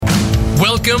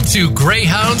Welcome to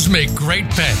Greyhounds Make Great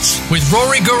Pets with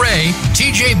Rory Garay,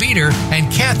 TJ Beater,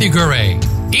 and Kathy Garay.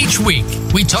 Each week,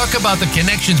 we talk about the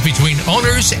connections between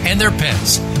owners and their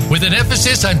pets, with an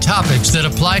emphasis on topics that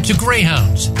apply to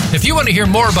greyhounds. If you want to hear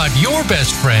more about your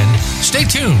best friend, stay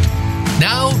tuned.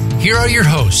 Now, here are your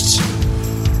hosts.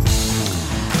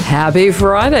 Happy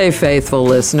Friday, faithful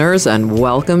listeners, and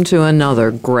welcome to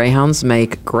another Greyhounds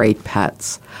Make Great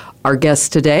Pets. Our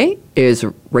guest today is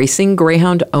racing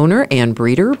greyhound owner and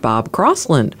breeder Bob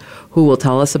Crossland, who will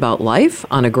tell us about life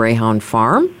on a greyhound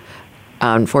farm.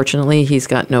 Unfortunately, he's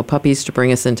got no puppies to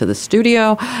bring us into the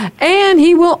studio, and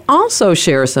he will also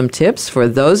share some tips for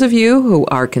those of you who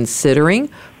are considering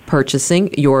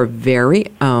purchasing your very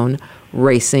own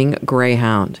racing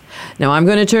greyhound. Now, I'm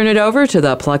going to turn it over to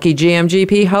the plucky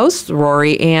GMGP hosts,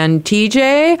 Rory and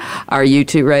TJ. Are you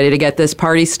two ready to get this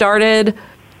party started?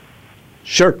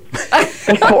 Sure.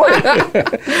 Of course.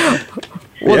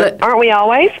 Well, aren't we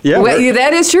always? Yeah, well,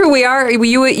 that is true. We are.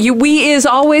 We is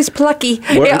always plucky.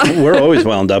 We're always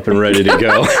wound up and ready to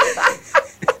go.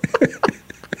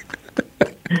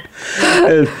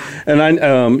 and I,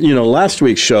 last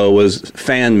week's show was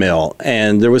fan mail,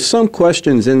 and there was some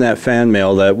questions in that fan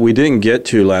mail that we didn't get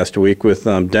to last week with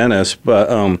Dennis.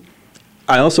 But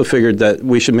I also figured that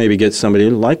we should maybe get somebody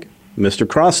like Mr.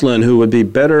 Crossland, who would be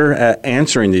better at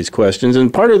answering these questions.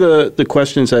 And part of the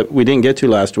questions that we didn't get to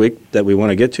last week that we want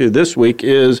to get to this week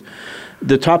is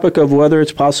the topic of whether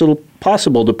it's possible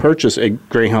to purchase a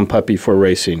greyhound puppy for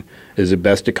racing. Is it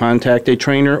best to contact a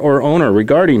trainer or owner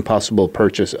regarding possible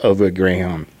purchase of a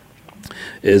greyhound?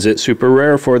 Is it super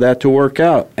rare for that to work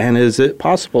out? And is it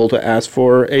possible to ask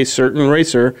for a certain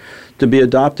racer to be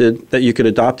adopted, that you could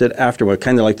adopt it afterward,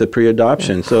 kind of like the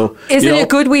pre-adoption? So, isn't it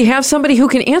good we have somebody who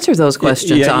can answer those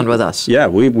questions on with us? Yeah,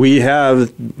 we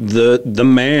have the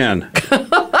man.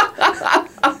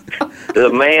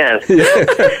 The man.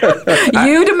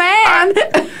 You the man.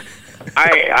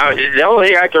 The only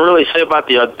thing I can really say about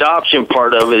the adoption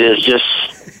part of it is just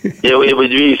it would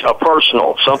be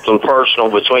something personal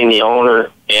between the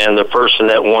owner and the person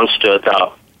that wants to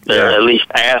adopt. Yeah. At least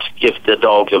ask if the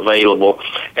dog's available,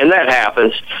 and that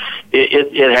happens.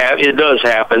 It does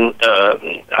happen.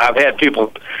 I've had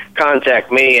people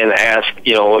contact me and ask,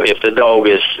 if the dog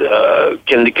is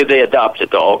could they adopt the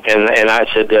dog, and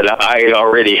I said that I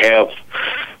already have.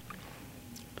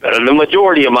 The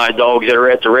majority of my dogs that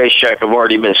are at the racetrack have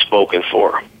already been spoken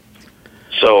for.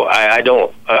 So I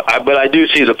don't, but I do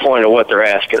see the point of what they're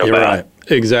asking about. You're right.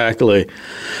 Exactly.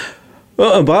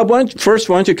 Well, Bob, why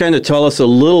don't you kind of tell us a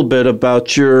little bit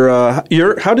about your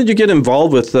how did you get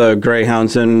involved with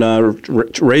greyhounds and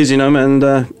raising them, and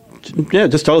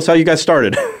just tell us how you got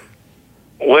started.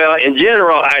 Well, in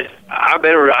general, I've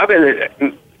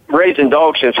been raising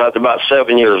dogs since I was about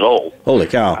 7 years old. Holy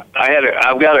cow!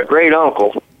 I've got a great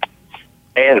uncle,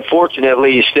 and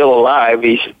fortunately, he's still alive.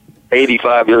 He's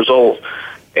 85 years old,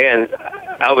 and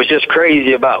I was just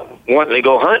crazy about wanting to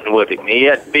go hunting with him. He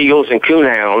had beagles and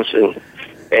coonhounds,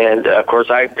 and of course,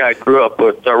 I grew up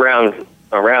around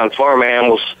farm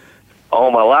animals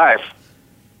all my life,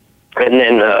 and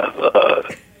then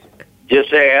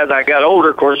just as I got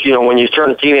older, of course, when you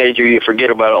turn a teenager, you forget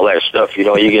about all that stuff. You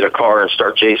get a car and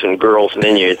start chasing girls, and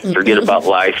then you forget about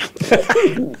life.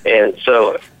 And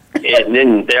so, and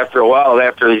then after a while,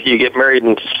 after you get married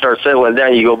and start settling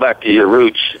down, you go back to your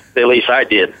roots. At least I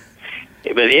did.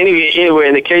 But anyway,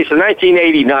 in the case of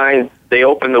 1989, they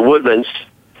opened the Woodlands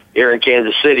here in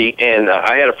Kansas City, and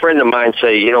I had a friend of mine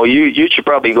say, you should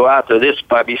probably go out there. This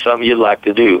might be something you'd like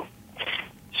to do.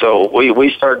 So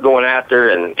we started going out there,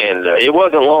 and it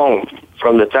wasn't long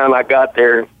from the time I got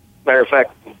there. Matter of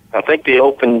fact, I think they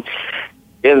opened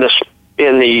in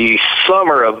the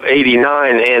summer of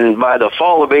 '89, and by the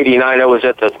fall of '89, I was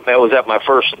at my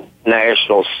first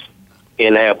nationals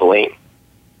in Abilene,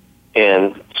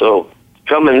 and so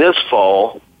coming this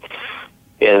fall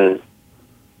and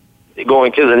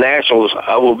going to the nationals,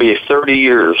 I will be 30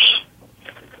 years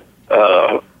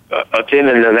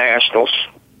attending the nationals.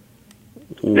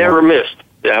 Never missed.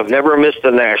 I've never missed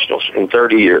the nationals in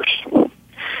 30 years.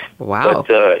 Wow.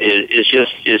 But it's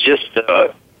just.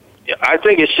 I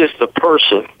think it's just the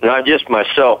person, not just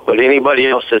myself, but anybody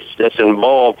else that's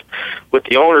involved with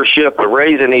the ownership of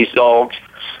raising these dogs,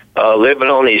 living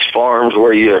on these farms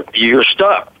where you're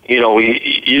stuck.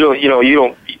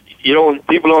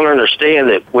 People don't understand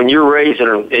that when you're raising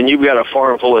them and you've got a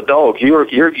farm full of dogs, you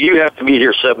have to be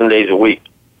here 7 days a week.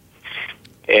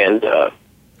 And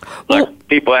like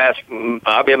people ask,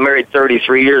 I've been married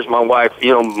 33 years. My wife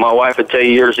would tell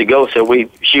you years ago,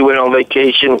 she went on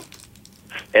vacation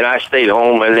and I stayed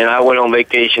home, and then I went on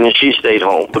vacation and she stayed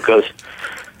home because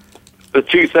the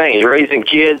two things: raising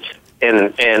kids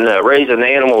and raising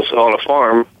animals on a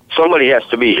farm. Somebody has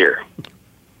to be here.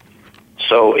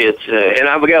 So it's and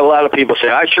I've got a lot of people say,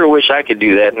 I sure wish I could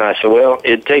do that. And I said, well,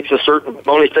 it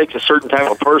only takes a certain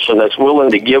type of person that's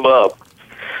willing to give up,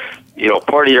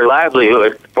 part of your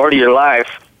livelihood, part of your life,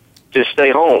 to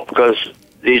stay home, because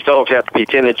these dogs have to be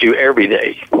tended to every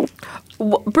day.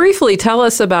 Well, briefly, tell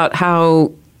us about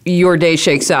how your day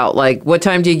shakes out. Like, what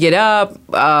time do you get up?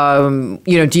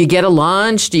 Do you get a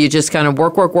lunch? Do you just kind of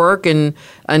work, and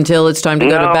until it's time to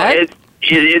go to bed?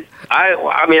 To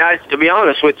be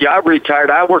honest with you, I've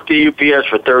retired. I worked at UPS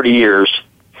for 30 years.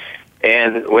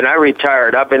 And when I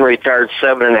retired, I've been retired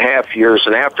 7.5 years.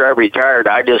 And after I retired,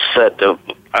 I just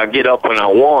I get up when I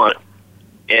want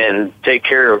and take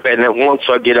care of. And then once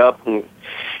I get up and,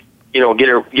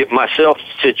 get myself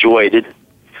situated,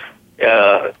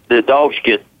 the dogs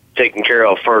get taken care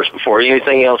of first before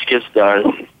anything else gets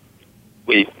done.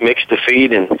 We mix the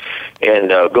feed and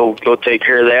go take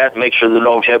care of that. Make sure the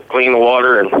dogs have clean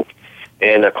water and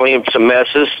clean up some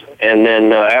messes. And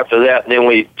then after that, then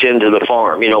we tend to the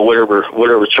farm.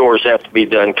 Whatever chores have to be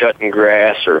done, cutting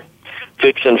grass or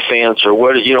fixing fence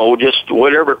or just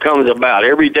whatever comes about.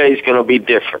 Every day is going to be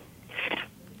different.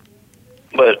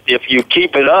 But if you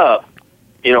keep it up,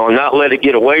 and not let it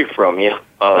get away from you,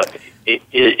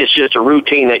 it's just a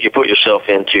routine that you put yourself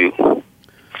into.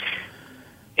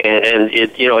 And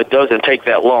it doesn't take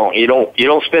that long. I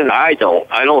don't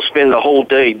spend the whole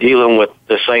day dealing with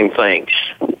the same things.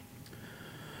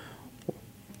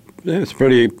 It's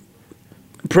pretty.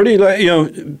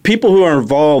 People who are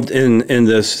involved in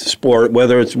this sport,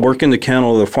 whether it's working the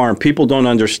kennel or the farm, people don't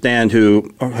understand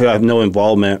who have no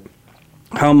involvement,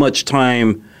 how much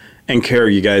time and care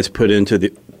you guys put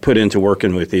into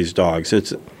working with these dogs.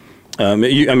 It's.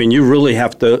 You really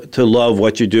have to love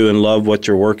what you do and love what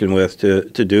you're working with to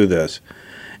do this.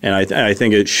 And I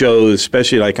think it shows,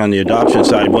 especially like on the adoption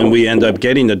side, when we end up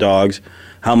getting the dogs,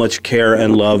 how much care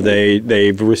and love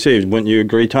they've received. Wouldn't you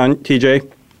agree,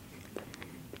 TJ?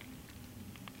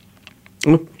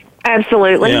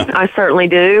 Absolutely. Yeah. I certainly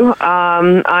do.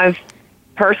 I've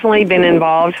personally been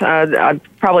involved, I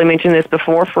probably mentioned this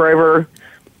before, for over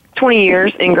 20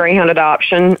 years in greyhound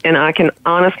adoption, and I can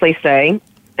honestly say,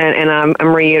 and I'm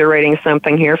reiterating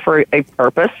something here for a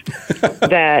purpose,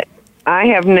 that I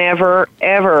have never,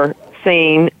 ever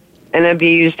seen an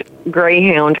abused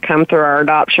greyhound come through our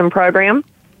adoption program,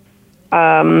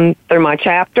 through my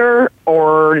chapter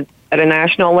or at a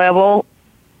national level,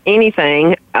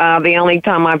 anything. The only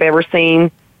time I've ever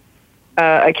seen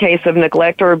a case of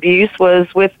neglect or abuse was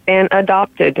with an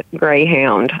adopted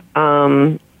greyhound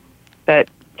that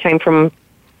came from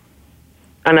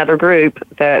another group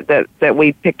that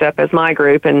we picked up as my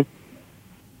group and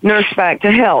nursed back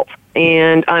to health.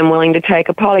 And I'm willing to take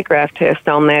a polygraph test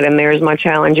on that, and there's my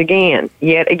challenge again.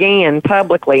 Yet again,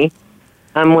 publicly,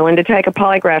 I'm willing to take a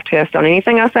polygraph test on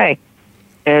anything I say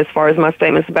as far as my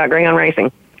statements about greyhound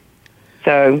racing.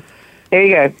 So there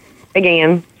you go.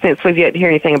 Again, since we've yet to hear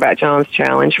anything about John's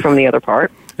challenge from the other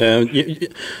part.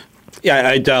 Yeah,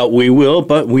 I doubt we will,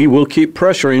 but we will keep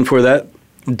pressuring for that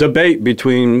debate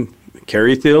between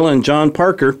Carrie Thiel and John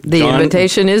Parker. The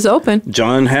invitation is open.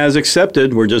 John has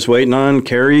accepted. We're just waiting on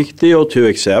Carrie Thiel to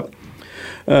accept.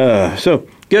 So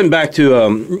getting back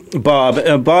to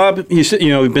Bob. Bob, you said,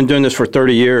 we've been doing this for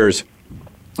 30 years.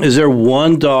 Is there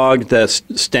one dog that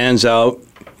stands out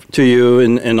to you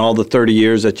in all the 30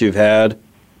 years that you've had?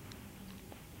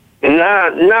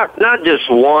 Not just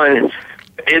one.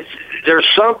 There's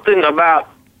something about,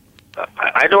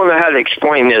 I don't know how to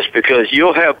explain this, because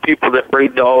you'll have people that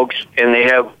breed dogs and they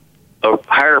have a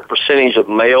higher percentage of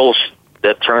males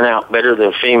that turn out better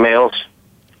than females.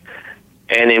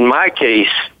 And in my case,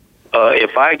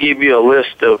 if I give you a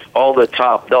list of all the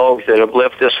top dogs that have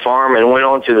left this farm and went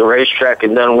on to the racetrack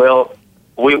and done well,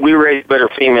 we raise better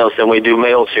females than we do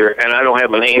males here, and I don't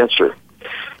have an answer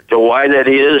to why that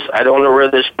is. I don't know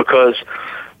whether it's because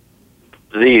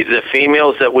the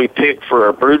females that we pick for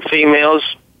our brood females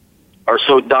are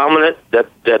so dominant that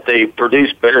they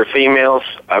produce better females.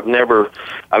 I've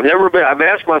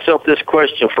asked myself this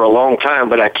question for a long time,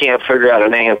 but I can't figure out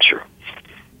an answer.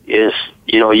 You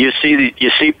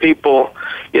see people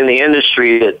in the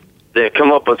industry that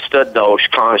come up with stud dogs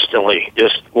constantly,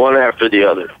 just one after the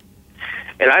other.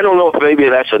 And I don't know if maybe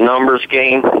that's a numbers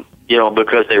game,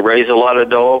 because they raise a lot of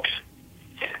dogs.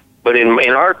 But in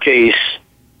our case,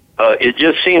 it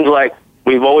just seems like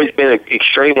we've always been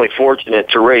extremely fortunate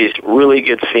to raise really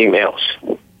good females.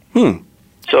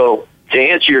 So to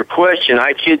answer your question,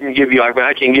 I can give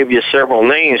you several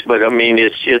names, but I mean,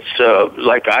 it's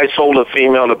like I sold a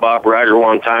female to Bob Ryder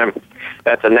one time,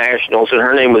 at the Nationals, and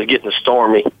her name was Getting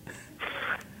Stormy.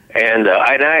 And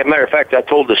matter of fact, I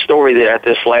told the story that at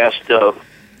this last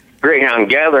Greyhound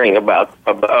gathering about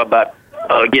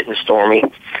Getting Stormy,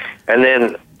 and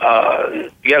then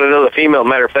you got another female.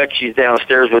 Matter of fact, she's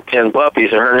downstairs with 10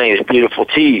 puppies, and her name is Beautiful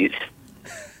Tease.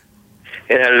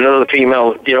 And had another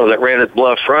female, that ran at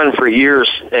Bluffs Run for years,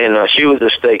 and she was a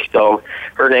stakes dog.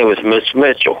 Her name was Miss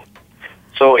Mitchell.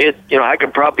 So I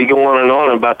could probably go on and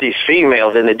on about these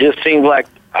females, and it just seemed like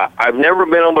I've never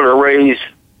been able to raise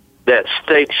that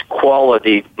stakes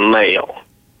quality male,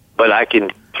 but I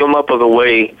can come up with a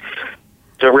way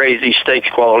to raise these stakes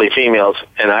quality females,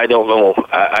 and I don't know.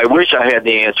 I wish I had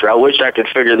the answer. I wish I could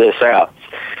figure this out,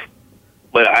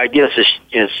 but I guess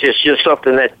it's just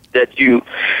something that you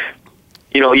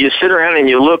sit around and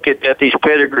you look at these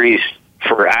pedigrees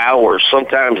for hours,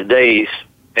 sometimes days.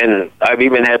 And I've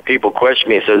even had people question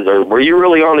me and says, "Were you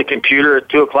really on the computer at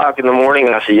 2:00 in the morning?"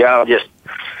 And I said, "Yeah, just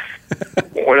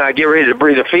when I get ready to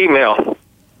breed a female,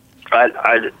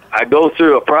 I go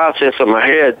through a process in my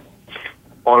head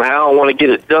on how I want to get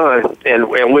it done and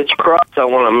which cross I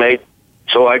want to make.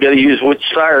 So I got to use which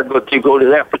sire to go to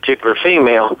that particular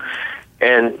female,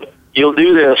 and you'll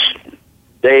do this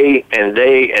day and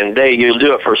day and day. You'll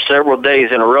do it for several days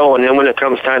in a row, and then when it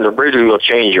comes time to breed, you'll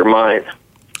change your mind."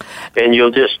 And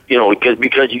you'll just,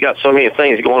 because you got so many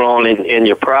things going on in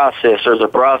your process. There's a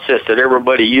process that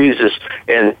everybody uses,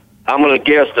 and I'm going to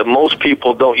guess that most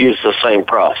people don't use the same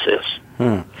process.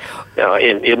 Now,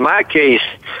 in my case,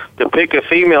 to pick a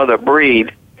female to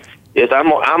breed is I'm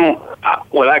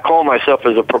what I call myself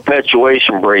as a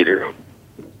perpetuation breeder.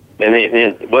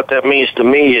 And what that means to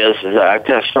me is I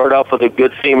start off with a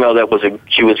good female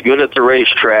she was good at the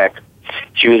racetrack.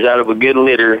 She was out of a good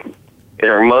litter, and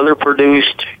her mother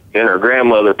produced and her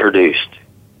grandmother produced.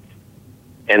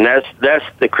 And that's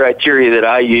the criteria that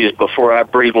I use before I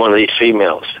breed one of these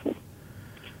females.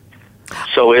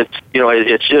 So it's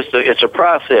a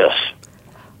process.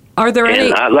 Are there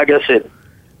any? Like I said,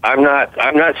 I'm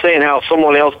not saying how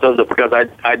someone else does it, because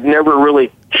I'd never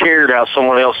really cared how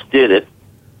someone else did it,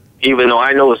 even though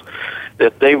I know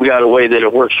that they've got a way that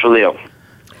it works for them.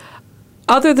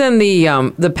 Other than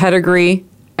the pedigree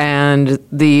and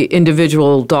the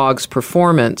individual dog's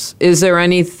performance, is there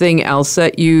anything else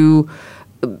that you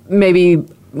maybe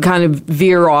kind of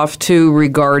veer off to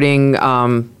regarding,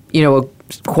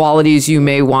 qualities you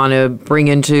may want to bring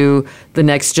into the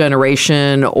next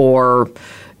generation, or,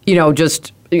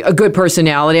 just a good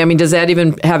personality? I mean, does that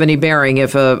even have any bearing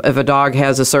if a dog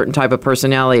has a certain type of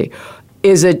personality?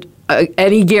 Is it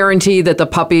any guarantee that the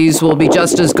puppies will be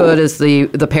just as good as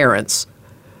the parents?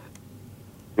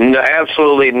 No,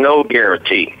 absolutely no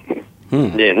guarantee.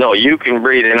 No, you can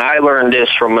breed, and I learned this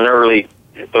from an early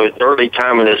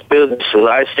time in this business. As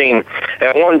I seen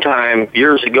at one time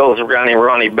years ago, was a guy named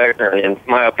Ronnie Beckner. In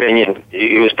my opinion,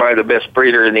 he was probably the best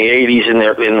breeder in the '80s and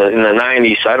in the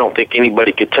 '90s. I don't think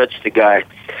anybody could touch the guy.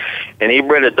 And he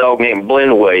bred a dog named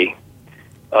Blenway,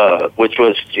 which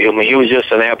was, he was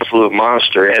just an absolute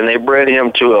monster. And they bred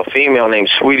him to a female named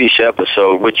Swedish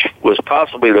Episode, which was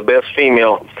possibly the best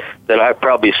female that I've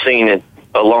probably seen in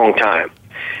a long time.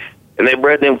 And they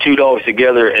bred them two dogs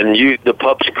together, and the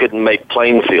pups couldn't make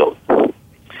Plainfield.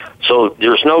 So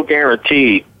there's no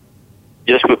guarantee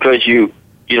just because you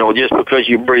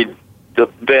breed the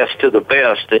best to the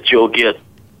best that you'll get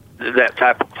that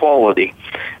type of quality.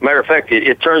 Matter of fact,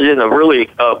 it turns into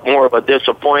really more of a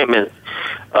disappointment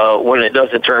when it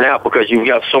doesn't turn out, because you've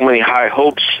got so many high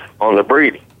hopes on the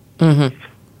breeding. Mm-hmm.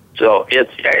 So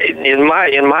it's in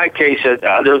my case,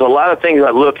 there's a lot of things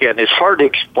I look at. It's hard to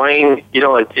explain.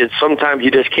 It's sometimes you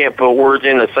just can't put words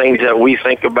into things that we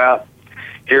think about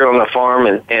here on the farm.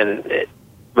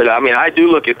 But I mean, I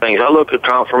do look at things. I look at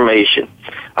conformation.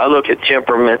 I look at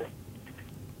temperament.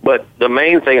 But the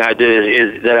main thing I do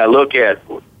is that I look at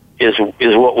is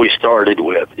what we started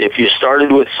with. If you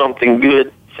started with something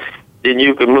good, then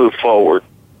you can move forward.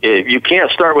 If you can't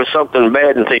start with something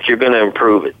bad and think you're going to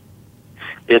improve it.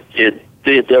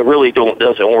 It really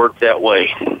doesn't work that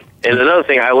way. And another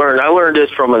thing I learned this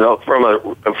from an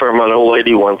old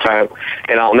lady one time,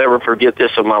 and I'll never forget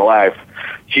this in my life.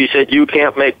 She said, "You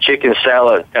can't make chicken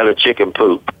salad out of chicken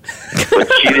poop," but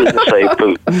she didn't say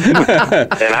poop.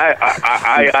 And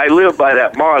I live by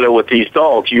that motto with these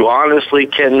dogs. You honestly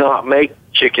cannot make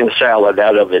chicken salad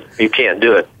out of it. You can't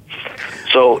do it.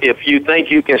 So if you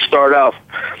think you can start off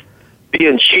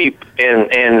being cheap,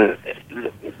 and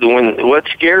what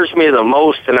scares me the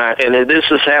most, and this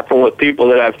has happened with people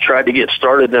that I've tried to get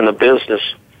started in the business,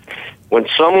 when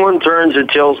someone turns and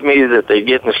tells me that they're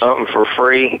getting something for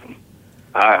free,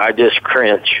 I just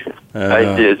cringe.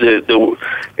 It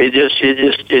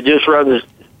just runs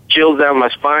chills down my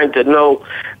spine to know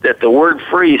that the word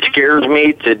free scares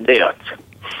me to death.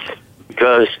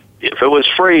 Because if it was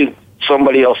free,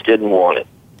 somebody else didn't want it.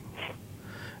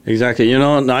 Exactly. You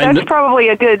know, that's probably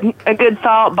a good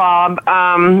thought, Bob.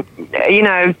 You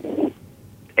know,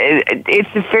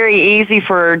 it's very easy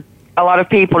for a lot of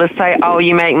people to say, "Oh,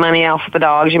 you make money off of the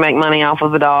dogs. You make money off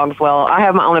of the dogs." Well, I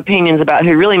have my own opinions about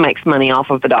who really makes money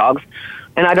off of the dogs,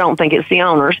 and I don't think it's the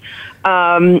owners.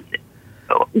 How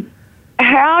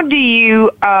do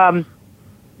you,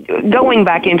 going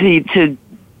back into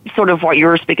sort of what you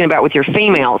were speaking about with your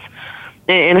females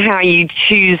and how you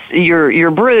choose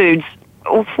your broods,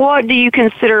 what do you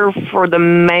consider for the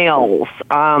males?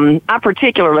 I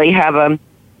particularly have an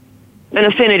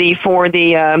affinity for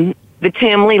the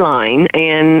Tim Lee line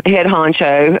and Head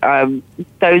Honcho,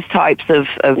 those types of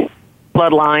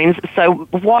bloodlines. So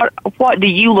what do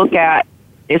you look at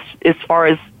as far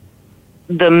as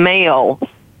the male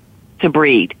to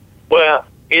breed? Well,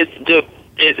 it's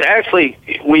actually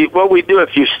what we do.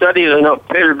 If you study enough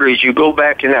pedigrees, you go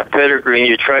back in that pedigree and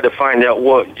you try to find out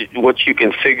what you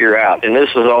can figure out. And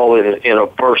this is all in a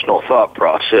personal thought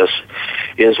process.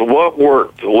 Is what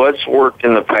worked? What's worked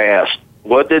in the past?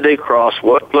 What did they cross?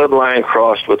 What bloodline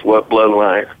crossed with what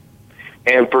bloodline,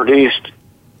 and produced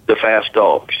the fast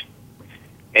dogs?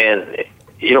 And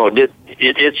you know,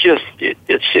 it's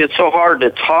so hard to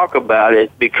talk about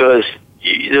it because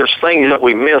there's things that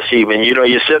we miss even. You know,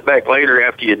 you sit back later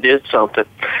after you did something.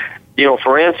 You know,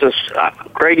 for instance,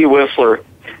 Craigie Whistler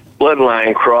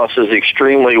bloodline crosses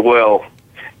extremely well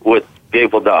with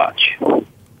Gable Dodge.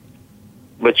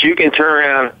 But you can turn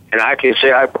around and I can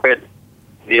say I bred,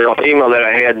 you know, a female that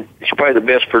I had, she's probably the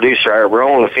best producer I ever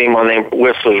owned, a female named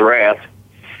Whistler's Wrath.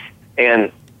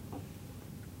 And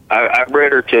I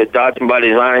bred her to Dodging by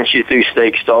Design. She threw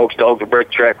stakes, dogs with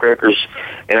break track records,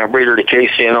 and I bred her to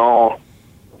Casey and all.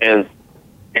 And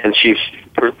she's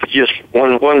just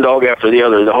one dog after the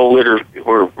other. The whole litter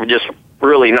were just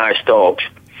really nice dogs.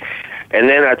 And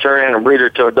then I turned around and breed her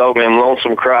to a dog named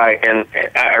Lonesome Cry. And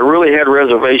I really had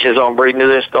reservations on breeding to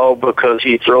this dog because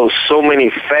he throws so many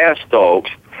fast dogs,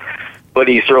 but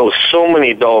he throws so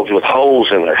many dogs with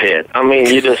holes in their head. I mean,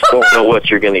 you just don't know what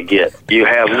you're going to get. You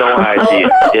have no idea.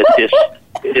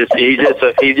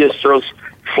 He just throws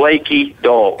flaky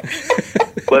dogs,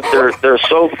 but they're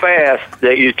so fast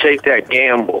that you take that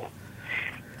gamble.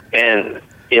 And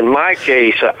in my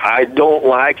case, I don't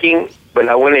like him, but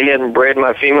I went ahead and bred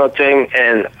my female to him,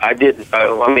 and I did.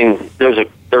 I mean, there's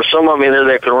some of them in there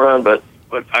that can run, but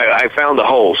I found the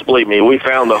holes. Believe me, we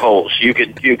found the holes. You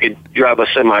could drive a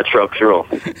semi truck through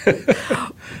them.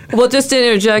 Well, just to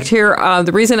interject here,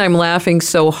 the reason I'm laughing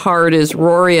so hard is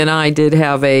Rory and I did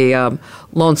have a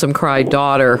Lonesome Cry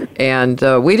daughter, and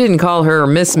we didn't call her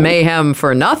Miss Mayhem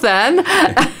for nothing.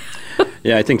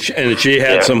 Yeah, I think she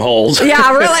had some holes.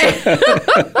 Yeah, really.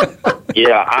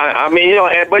 Yeah, I mean, you know,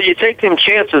 but you take them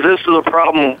chances. This is a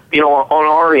problem, you know, on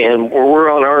our end. Where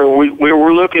we're on our,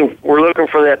 we're looking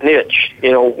for that niche.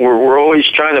 You know, we're always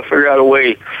trying to figure out a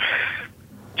way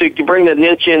to bring the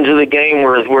niche into the game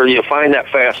where you find that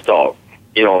fast dog.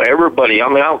 You know, everybody. I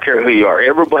mean, I don't care who you are.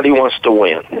 Everybody wants to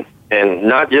win, and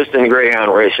not just in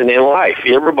greyhound racing. In life,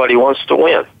 everybody wants to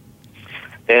win.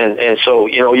 And so,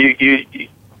 you know,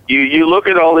 you look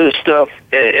at all this stuff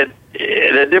at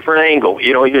a different angle.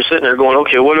 You know, you're sitting there going,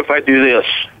 okay, what if I do this?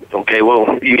 Okay,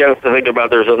 well, you got to think about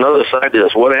there's another side to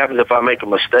this. What happens if I make a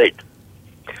mistake?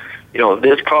 You know,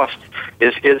 this costs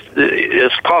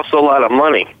a lot of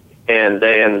money, and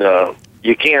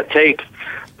you can't take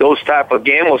those type of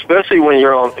gambles, especially when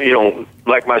you're on. You know,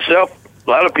 like myself, a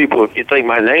lot of people you think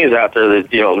my name's out there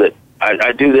that, you know, that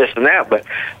I do this and that, but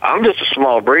I'm just a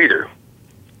small breeder.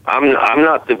 I'm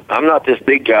not this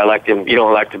big guy like them, you know,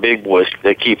 like the big boys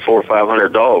that keep 400 or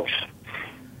 500 dogs.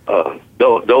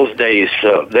 Those days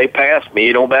they passed me.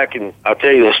 You know, back in, I'll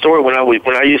tell you the story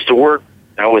when I used to work.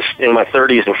 I was in my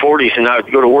 30s and 40s, and I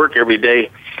would go to work every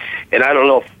day. And I don't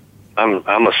know if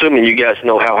I'm assuming you guys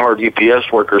know how hard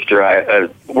UPS workers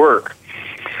work.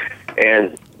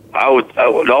 And I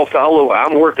would also,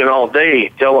 I'm working all day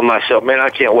telling myself, man, I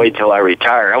can't wait till I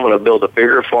retire. I'm going to build a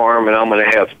bigger farm, and I'm going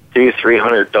to have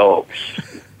 200-300 dogs.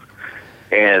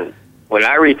 And when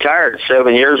I retired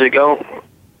 7 years ago,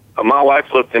 my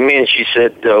wife looked at me and she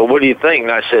said, what do you think?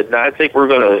 And I said, no, I think we're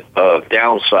going to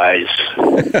downsize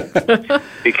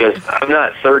because I'm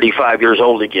not 35 years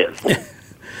old again.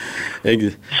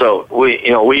 So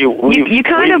you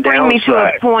kind of bring me to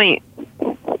a point.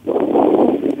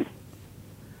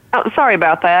 Oh, sorry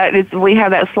about that. We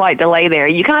have that slight delay there.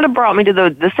 You kind of brought me to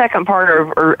the second part,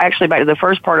 or actually back to the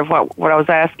first part of what I was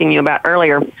asking you about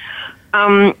earlier.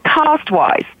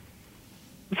 Cost-wise,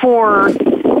 for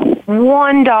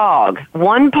one dog,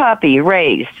 one puppy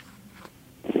raised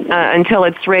until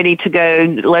it's ready to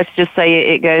go, let's just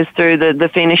say it goes through the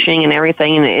finishing and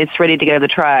everything and it's ready to go to the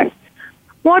track,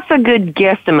 what's a good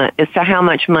guesstimate as to how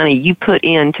much money you put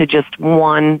into just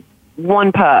one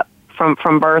pup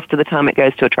from birth to the time it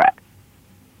goes to a track?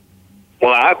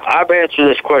 Well, I've answered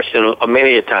this question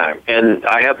many a time, and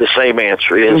I have the same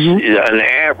answer. Is an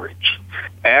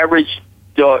average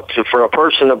dog for a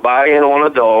person to buy in on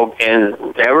a dog and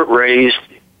have it raised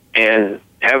and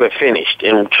have it finished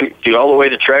and do all the way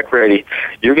to track ready,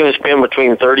 you're going to spend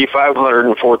between $3,500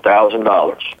 and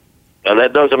 $4,000. Now,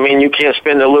 that doesn't mean you can't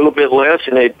spend a little bit less,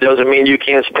 and it doesn't mean you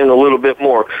can't spend a little bit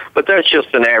more. But that's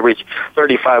just an average,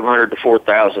 $3,500 to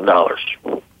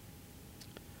 $4,000.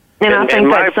 And I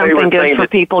think that's something good for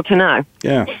people to know.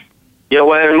 Yeah. Yeah,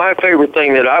 well, and my favorite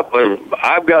thing that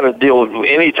I've got to deal with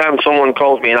anytime someone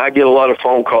calls me, and I get a lot of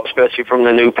phone calls, especially from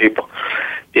the new people,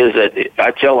 is that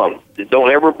I tell them,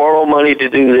 don't ever borrow money to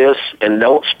do this, and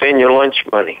don't spend your lunch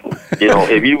money. You know,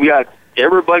 if you've got,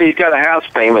 everybody's got a house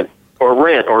payment or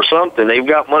rent or something, they've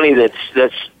got money that's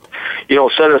set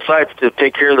aside to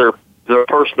take care of their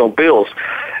personal bills,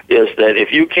 is that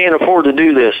if you can't afford to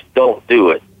do this, don't do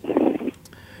it.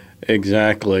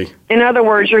 Exactly. In other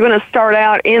words, you're going to start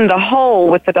out in the hole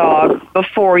with the dog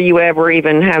before you ever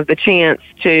even have the chance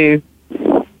to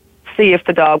see if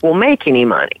the dog will make any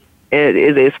money,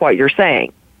 is what you're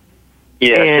saying.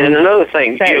 Yes, and another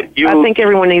thing, I think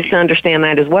everyone needs to understand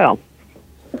that as well.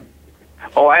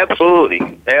 Oh,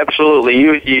 absolutely, absolutely.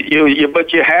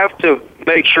 But you have to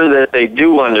make sure that they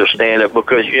do understand it,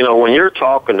 because when you're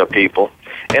talking to people,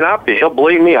 and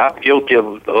believe me, I'm guilty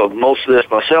of most of this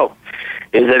myself,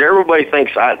 is that everybody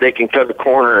thinks they can cut the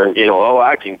corner and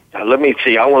I can. Let me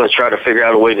see. I want to try to figure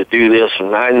out a way to do this,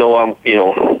 and I know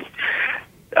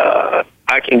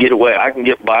I can get away. I can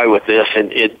get by with this,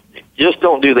 and just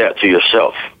don't do that to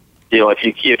yourself.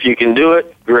 If you can do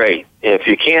it, great. If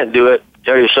you can't do it,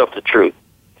 tell yourself the truth,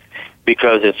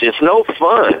 because it's no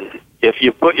fun if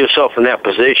you put yourself in that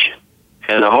position.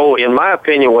 And in my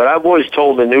opinion, what I've always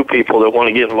told the new people that want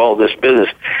to get involved in this business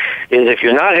is, if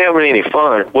you're not having any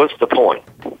fun, what's the point?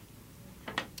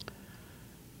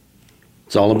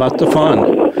 It's all about the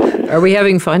fun. Are we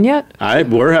having fun yet?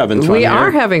 We're having fun. We here.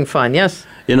 are having fun, yes.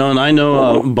 And I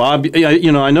know Bob.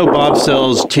 I know Bob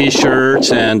sells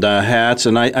T-shirts and hats,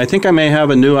 and I think I may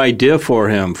have a new idea for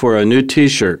him for a new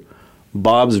T-shirt.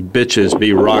 Bob's bitches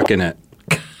be rocking it.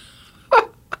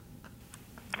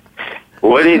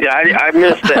 What I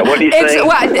missed that. What are you saying?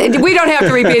 Well, we don't have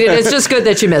to repeat it. It's just good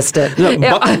that you missed it.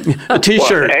 A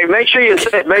T-shirt. Well, hey, make sure you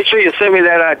send me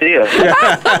that idea.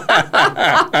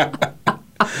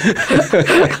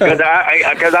 Because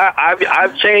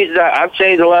I've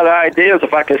changed a lot of ideas.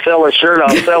 If I can sell a shirt,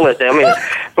 I'll sell it. I mean,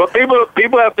 but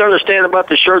people have to understand about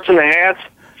the shirts and the hats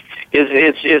is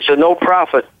it's a no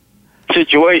profit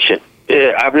situation.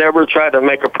 I've never tried to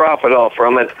make a profit off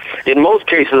from it. In most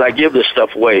cases, I give this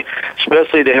stuff away,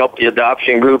 especially to help the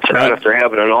adoption groups out if they're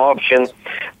having an auction.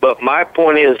 But my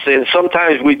point is, and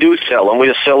sometimes we do sell them. We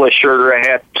just sell a shirt or a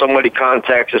hat. Somebody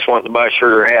contacts us wanting to buy a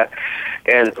shirt or a hat.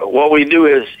 And what we do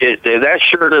is that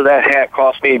shirt or that hat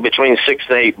costs me between $6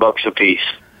 and $8 a piece.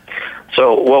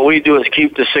 So what we do is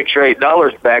keep the $6 or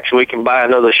 $8 back so we can buy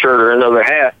another shirt or another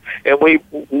hat, and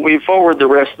we forward the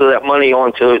rest of that money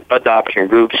onto adoption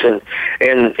groups and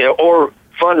or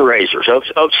fundraisers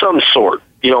of some sort,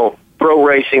 pro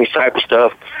racing type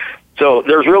stuff. So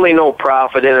there's really no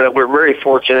profit in it. We're very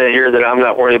fortunate here that I'm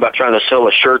not worried about trying to sell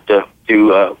a shirt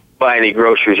to buy any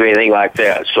groceries or anything like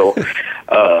that. So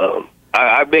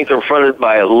I've been confronted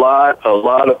by a lot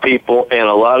of people and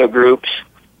a lot of groups.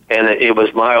 And it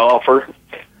was my offer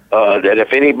that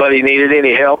if anybody needed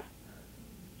any help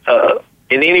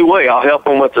in any way, I'll help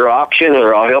them with their auction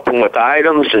or I'll help them with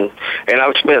items. And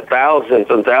I've spent thousands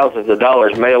and thousands of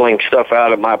dollars mailing stuff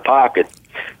out of my pocket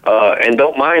and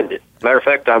don't mind it. Matter of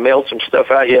fact, I mailed some stuff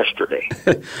out yesterday.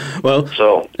 Well,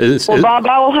 Bob,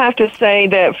 I will have to say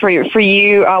that for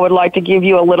you, I would like to give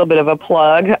you a little bit of a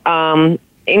plug.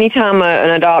 Anytime an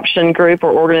adoption group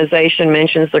or organization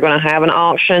mentions they're going to have an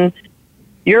auction,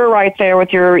 you're right there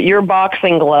with your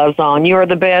boxing gloves on. You are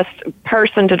the best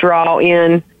person to draw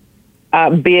in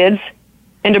bids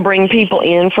and to bring people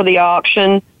in for the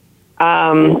auction.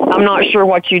 I'm not sure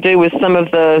what you do with some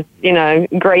of the,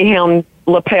 Greyhound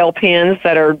lapel pins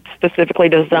that are specifically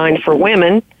designed for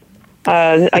women.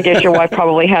 I guess your wife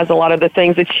probably has a lot of the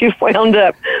things that you wound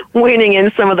up winning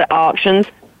in some of the auctions.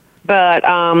 But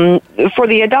for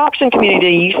the adoption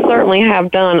community, you certainly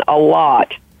have done a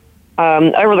lot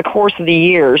over the course of the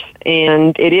years,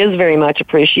 and it is very much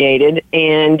appreciated.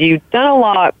 And you've done a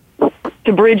lot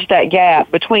to bridge that gap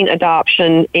between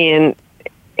adoption and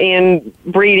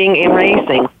breeding and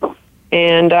racing.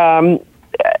 And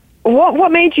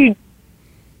what made you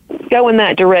go in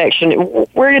that direction?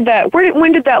 When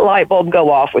did that light bulb go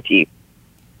off with you?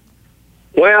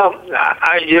 Well,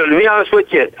 to be honest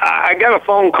with you, I got a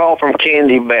phone call from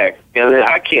Candy Beck, and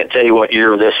I can't tell you what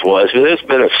year this was. It's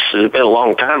been a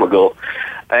long time ago,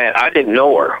 and I didn't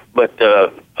know her. But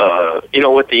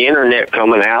with the internet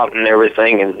coming out and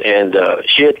everything, and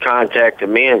she had contacted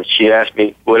me, and she asked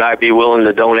me would I be willing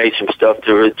to donate some stuff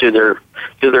to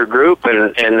their group,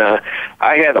 and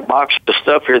I had a box of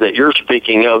stuff here that you're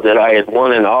speaking of that I had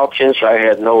won in auctions. I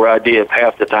had no idea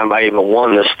half the time I even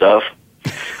won this stuff.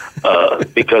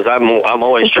 Because I'm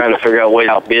always trying to figure out a way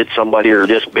to outbid somebody or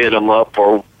just bid them up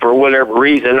or for whatever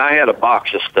reason. I had a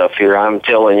box of stuff here. I'm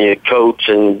telling you, coats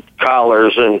and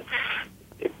collars and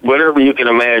whatever you can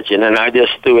imagine, and I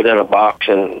just threw it in a box.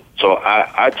 And so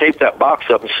I taped that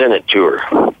box up and sent it to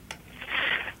her.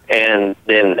 And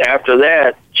then after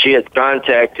that, she had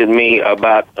contacted me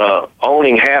about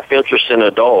owning half interest in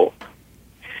a dog,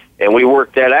 and we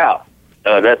worked that out.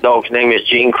 That dog's name is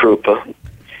Gene Krupa.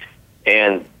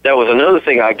 And that was another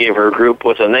thing I gave her group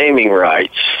was the naming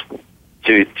rights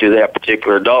to that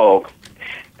particular dog.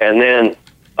 And then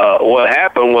what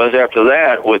happened was after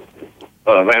that, and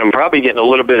I'm probably getting a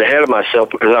little bit ahead of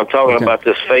myself because I'm talking about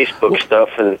this Facebook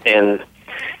stuff. And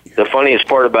the funniest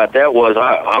part about that was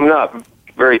I'm not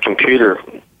very computer.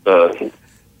 I'm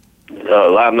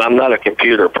not a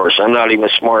computer person. I'm not even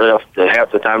smart enough to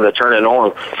have the time to turn it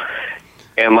on.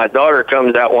 And my daughter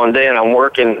comes out one day, and I'm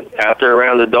working out there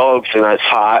around the dogs, and it's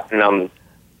hot, and I'm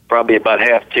probably about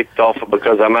half ticked off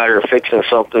because I'm out here fixing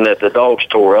something that the dogs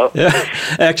tore up. Yeah,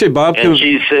 actually, Bob. And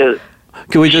she says,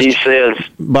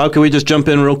 Bob, can we just jump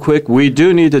in real quick? We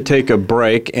do need to take a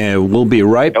break, and we'll be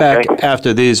right back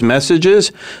after these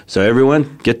messages. So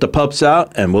everyone, get the pups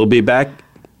out, and we'll be back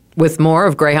with more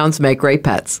of Greyhounds Make Great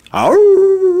Pets.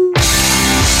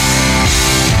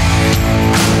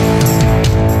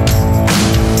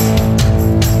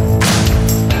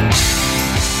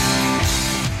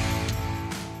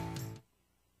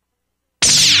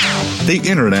 The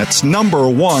Internet's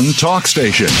 #1 talk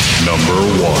station.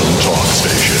 #1 talk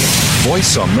station.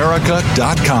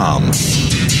 VoiceAmerica.com.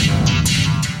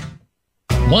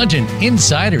 Want an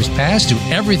insider's pass to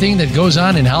everything that goes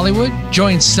on in Hollywood?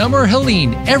 Join Summer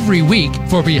Helene every week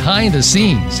for Behind the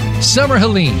Scenes. Summer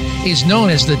Helene is known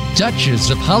as the Duchess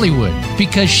of Hollywood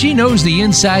because she knows the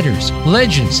insiders,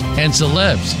 legends, and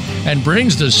celebs, and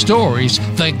brings the stories,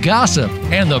 the gossip,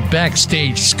 and the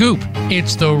backstage scoop.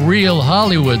 It's the real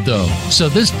Hollywood, though, so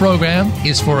this program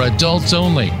is for adults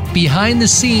only. Behind the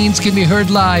Scenes can be heard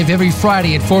live every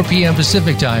Friday at 4 p.m.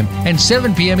 Pacific Time and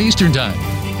 7 p.m. Eastern Time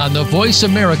on the Voice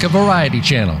America Variety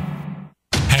Channel.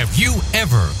 Have you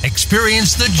ever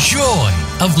experienced the joy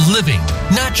of living?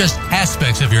 Not just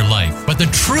aspects of your life, but the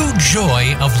true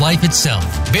joy of life itself.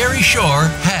 Barry Shore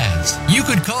has. You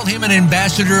could call him an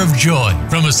ambassador of joy.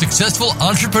 From a successful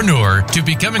entrepreneur to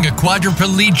becoming a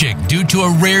quadriplegic due to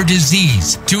a rare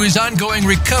disease, to his ongoing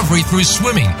recovery through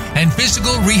swimming and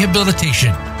physical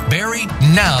rehabilitation, Barry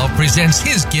now presents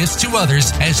his gifts to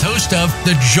others as host of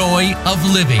The Joy of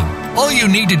Living. All you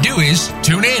need to do is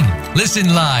tune in.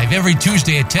 Listen live every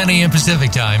Tuesday at 10 a.m.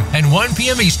 Pacific Time and 1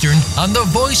 p.m. Eastern on the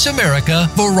Voice America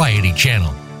Variety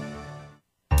Channel.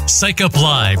 Psych Up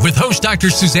Live with host Dr.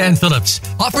 Suzanne Phillips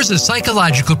offers a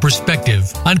psychological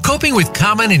perspective on coping with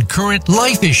common and current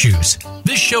life issues.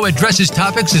 This show addresses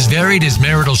topics as varied as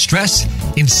marital stress,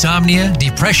 insomnia,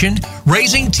 depression,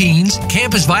 raising teens,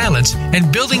 campus violence,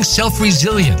 and building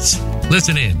self-resilience.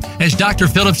 Listen in as Dr.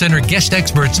 Phillips and her guest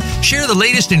experts share the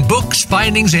latest in books,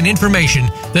 findings, and information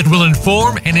that will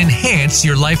inform and enhance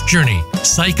your life journey.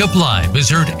 Psych Up Live is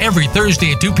heard every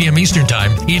Thursday at 2 p.m. Eastern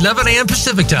Time, 11 a.m.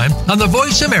 Pacific Time on the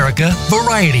Voice America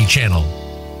Variety Channel.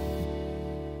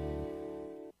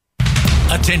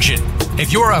 Attention!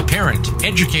 If you're a parent,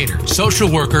 educator, social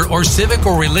worker, or civic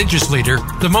or religious leader,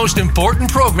 the most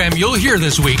important program you'll hear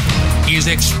this week is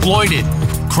Exploited: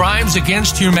 Crimes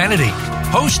Against Humanity.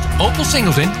 Host Opal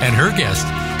Singleton and her guest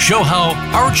show how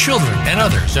our children and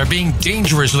others are being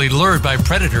dangerously lured by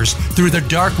predators through the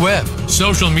dark web,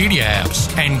 social media apps,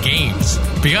 and games.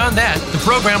 Beyond that, the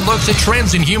program looks at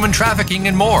trends in human trafficking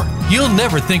and more. You'll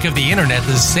never think of the internet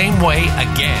the same way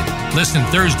again. Listen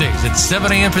Thursdays at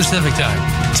 7 a.m. Pacific Time,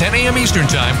 10 a.m. Eastern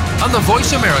Time on the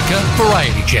Voice America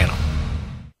Variety Channel.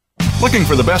 Looking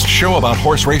for the best show about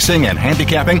horse racing and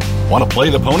handicapping? Want to play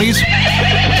the ponies?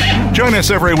 Join us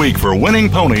every week for Winning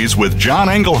Ponies with John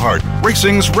Englehart,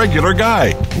 racing's regular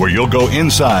guy, where you'll go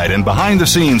inside and behind the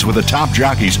scenes with the top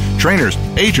jockeys, trainers,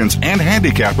 agents, and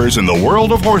handicappers in the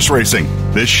world of horse racing.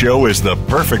 This show is the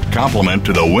perfect complement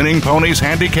to the Winning Ponies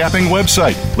handicapping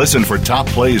website. Listen for top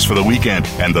plays for the weekend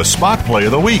and the spot play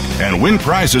of the week, and win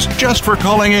prizes just for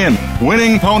calling in.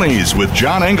 Winning Ponies with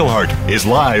John Englehart is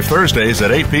live Thursdays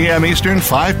at 8 p.m. Eastern,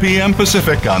 5 p.m.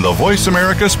 Pacific on the Voice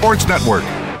America Sports Network.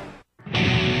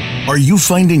 Are you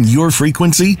finding your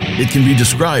frequency? It can be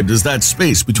described as that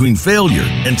space between failure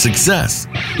and success.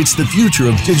 It's the future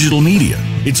of digital media.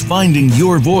 It's finding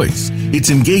your voice.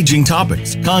 It's engaging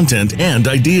topics, content, and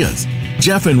ideas.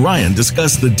 Jeff and Ryan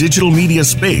discuss the digital media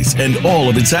space and all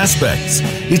of its aspects.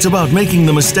 It's about making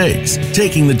the mistakes,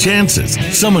 taking the chances,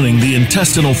 summoning the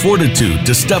intestinal fortitude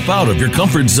to step out of your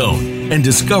comfort zone, and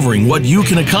discovering what you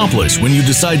can accomplish when you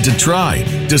decide to try,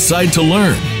 decide to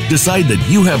learn, decide that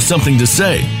you have something to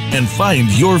say, and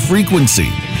find your frequency.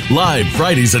 Live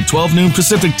Fridays at 12 noon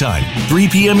Pacific Time, 3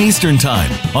 p.m. Eastern Time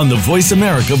on the Voice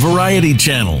America Variety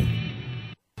Channel.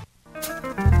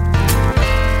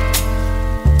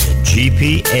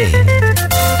 GPA,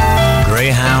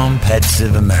 Greyhound Pets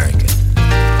of America.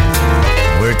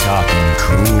 We're talking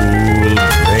cool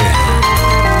Greyhound.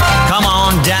 Come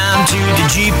on down to the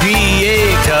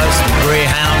GPA, cause the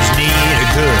Greyhounds need a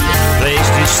good place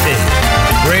to stay.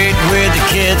 Great with the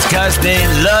kids, cause they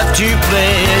love to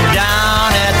play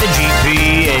down at the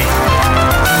GPA.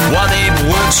 While they've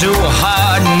worked so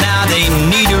hard, now they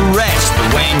need a rest.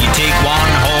 But when you take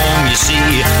one home, you see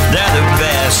they're the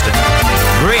best.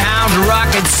 Greyhound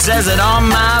Rocket says it on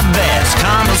my vest.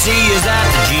 Come and see us at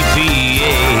the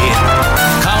GPA.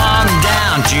 Come on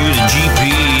down to the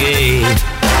GPA.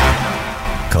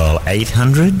 Call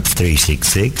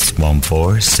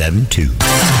 800-366-1472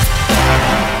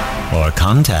 or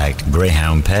contact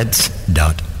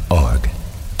greyhoundpets.org.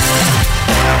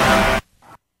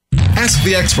 Ask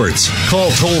the experts.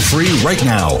 Call toll-free right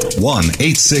now,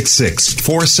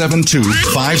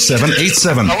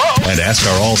 1-866-472-5787. And ask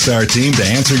our All-Star team to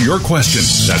answer your question.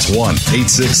 That's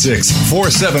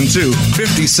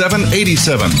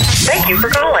 1-866-472-5787. Thank you for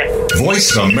calling.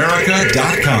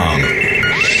 VoiceAmerica.com.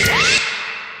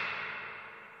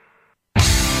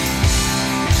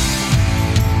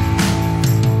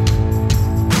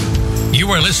 You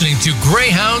are listening to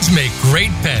Greyhounds Make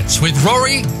Great Pets with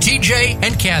Rory, TJ,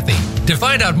 and Kathy. To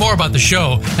find out more about the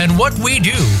show and what we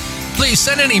do, please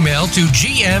send an email to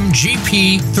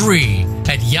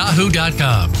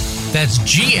gmgp3@yahoo.com. That's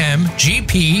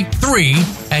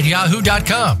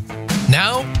gmgp3@yahoo.com.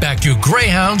 Now, back to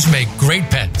Greyhounds Make Great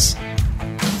Pets.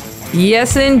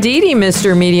 Yes, indeedy,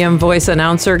 Mr. Medium Voice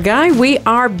Announcer Guy. We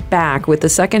are back with the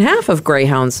second half of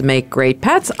Greyhounds Make Great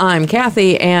Pets. I'm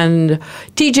Kathy, and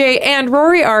TJ and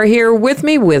Rory are here with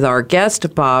me with our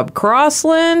guest, Bob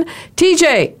Crossland.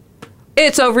 TJ,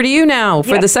 it's over to you now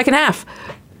for the second half.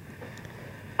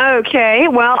 Okay,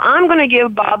 well, I'm going to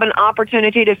give Bob an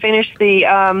opportunity to finish the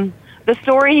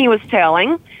story he was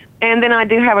telling, and then I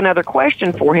do have another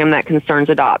question for him that concerns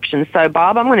adoption. So,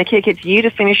 Bob, I'm going to kick it to you to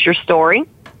finish your story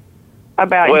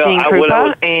about Gene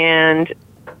Krupa, and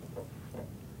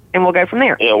we'll go from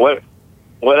there. Yeah, what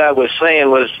I was saying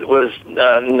was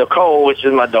Nicole, which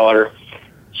is my daughter.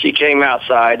 She came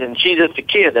outside, and she's just a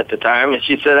kid at the time, and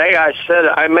she said, "Hey, I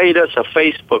made us a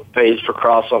Facebook page for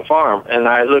Crossland Farm." And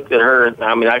I looked at her, and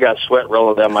I got sweat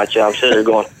rolling down my chin. I'm sitting there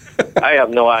going, "I have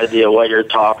no idea what you're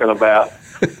talking about."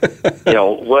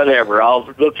 Whatever. I'll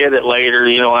look at it later.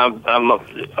 When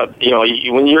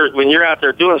you're out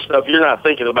there doing stuff, you're not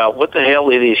thinking about what the hell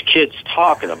are these kids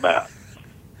talking about.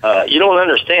 You don't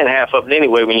understand half of it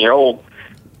anyway when you're old.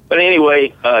 But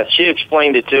anyway, she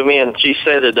explained it to me, and she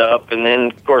set it up. And then,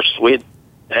 of course, we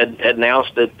had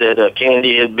announced that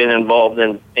Candy had been involved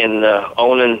in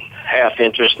owning half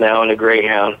interest now in the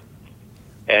Greyhound.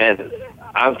 And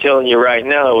I'm telling you right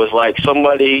now, it was like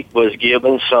somebody was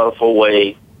giving stuff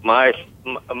away.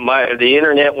 The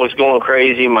internet was going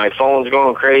crazy. My phone's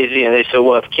going crazy. And they said,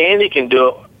 "Well, if Candy can do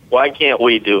it, why can't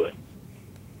we do it?"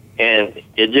 And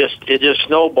it just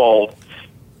snowballed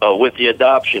with the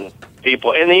adoption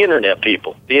people and the internet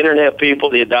people. The internet people,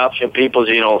 the adoption people.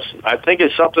 I think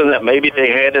it's something that maybe they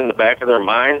had in the back of their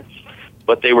mind,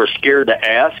 but they were scared to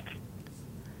ask.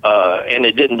 And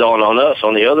it didn't dawn on us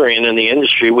on the other end in the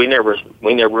industry. We never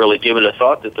really give it a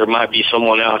thought that there might be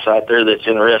someone else out there that's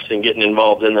interested in getting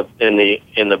involved in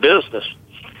the business.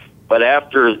 But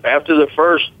after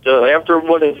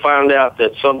when we found out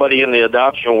that somebody in the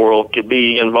adoption world could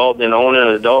be involved in owning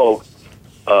a dog,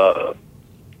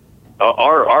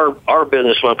 our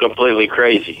business went completely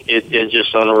crazy. It's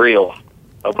just unreal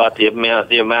about the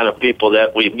amount of people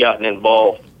that we've gotten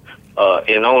involved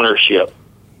in ownership.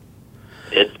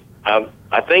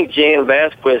 I think Jan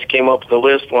Vasquez came up with the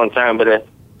list one time, but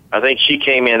I think she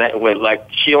came in with, like,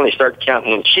 she only started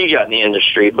counting when she got in the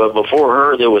industry, but before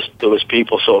her there was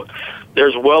people. So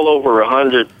there's well over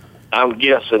 100. I'm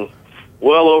guessing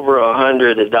well over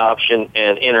 100 adoption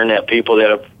and internet people that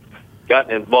have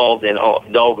gotten involved in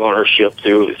dog ownership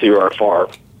through our farm.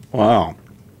 Wow.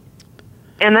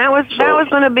 And that was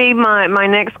going to be my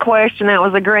next question. That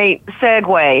was a great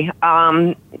segue.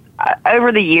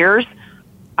 Over the years,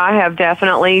 I have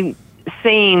definitely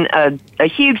seen a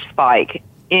huge spike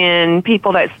in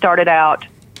people that started out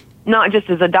not just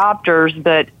as adopters,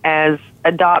 but as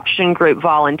adoption group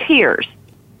volunteers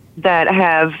that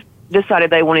have decided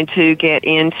they wanted to get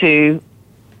into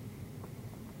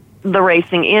the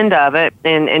racing end of it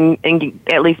and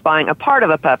at least buying a part of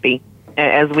a puppy,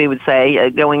 as we would say,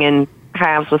 going in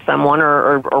halves with someone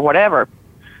or whatever.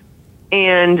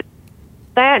 And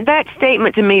that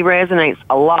statement to me resonates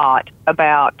a lot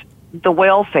about the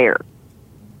welfare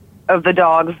of the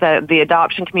dogs that the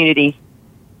adoption community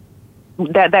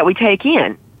that we take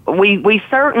in. We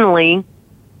certainly,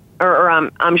 or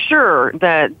I'm sure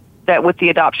that with the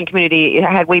adoption community,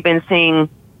 had we been seeing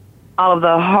all of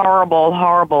the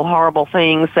horrible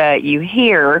things that you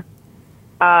hear,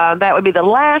 that would be the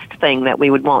last thing that we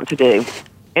would want to do.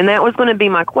 And that was going to be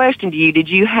my question to you. Did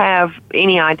you have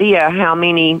any idea how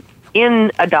many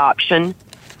in adoption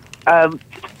had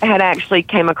actually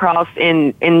came across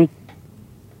and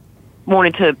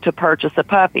wanted to purchase a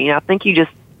puppy? And I think you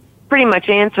just pretty much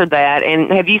answered that.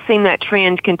 And have you seen that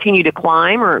trend continue to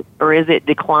climb, or is it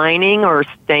declining or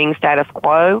staying status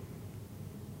quo?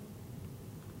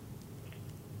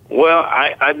 Well,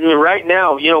 I mean, right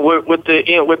now, with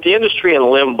the industry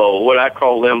in limbo, what I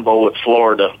call limbo with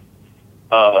Florida,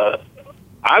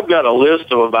 I've got a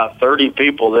list of about 30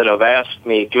 people that have asked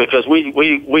me, because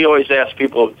we always ask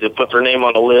people to put their name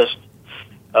on a list,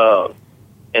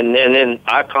 and then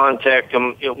I contact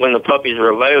them when the puppies are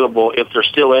available. If they're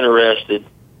still interested,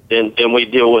 then we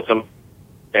deal with them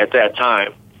at that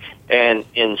time. And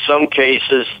in some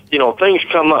cases, things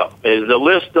come up. The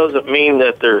list doesn't mean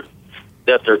that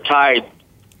they're tied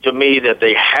to me, that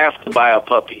they have to buy a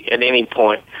puppy at any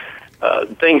point.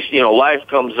 Things, life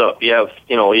comes up. You have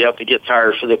to get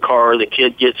tires for the car, the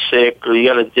kid gets sick, or you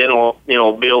got a dental,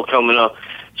 bill coming up.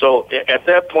 So at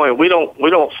that point, we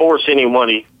don't force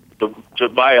anybody to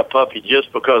buy a puppy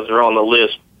just because they're on the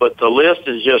list. But the list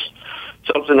is just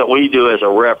something that we do as a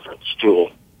reference tool.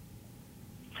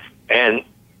 And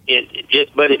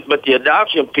but the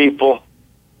adoption people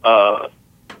have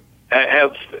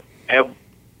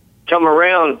come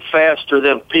around faster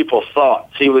than people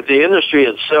thought. See, with the industry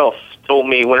itself told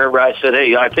me whenever I said,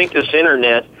 hey, I think this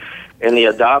internet and the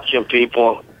adoption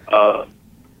people,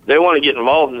 they want to get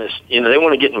involved in this. They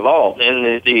want to get involved.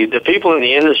 And the people in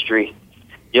the industry,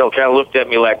 kind of looked at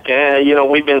me like,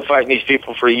 we've been fighting these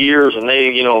people for years, and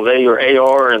they are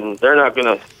AR, and they're not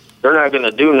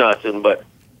gonna do nothing. But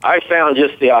I found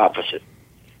just the opposite.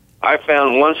 I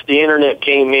found once the internet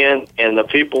came in and the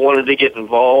people wanted to get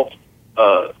involved,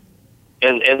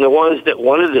 and the ones that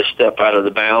wanted to step out of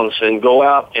the bounds and go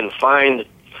out and find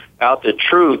out the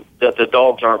truth that the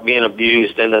dogs aren't being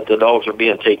abused and that the dogs are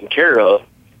being taken care of,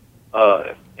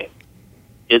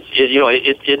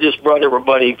 it just brought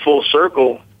everybody full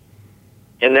circle,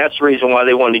 and that's the reason why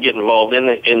they wanted to get involved in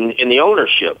the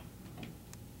ownership.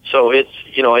 So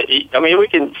we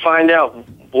can find out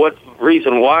what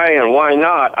reason why and why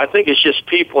not. I think it's just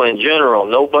people in general.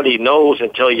 Nobody knows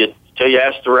until you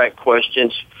ask the right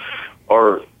questions,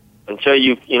 or until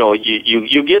you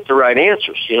get the right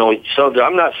answers. So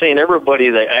I'm not saying everybody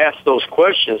that asked those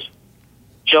questions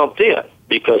jumped in,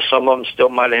 because some of them still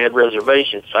might have had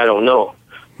reservations. I don't know.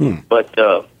 But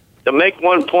to make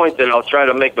one point that I'll try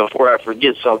to make before I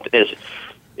forget something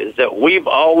is that we've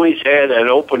always had an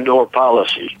open door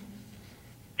policy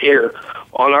here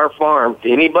on our farm to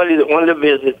anybody that wanted to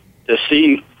visit to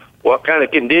see what kind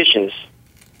of conditions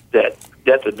that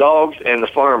the dogs and the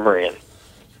farm are in.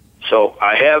 So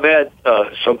I have had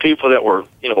some people that were,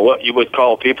 what you would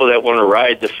call people that want to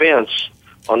ride the fence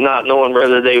on not knowing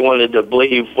whether they wanted to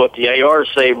believe what the ARs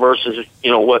say versus,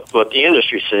 what the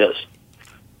industry says.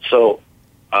 So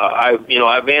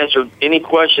I've answered any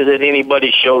question that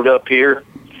anybody showed up here,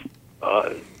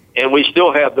 and we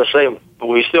still have the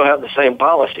same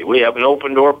policy. We have an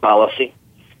open door policy.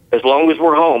 As long as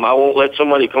we're home, I won't let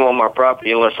somebody come on my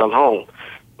property unless I'm home.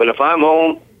 But if I'm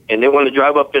home and they want to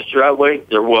drive up this driveway,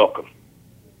 they're welcome.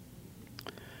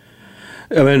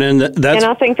 I mean, and that's... And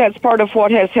I think that's part of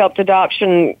what has helped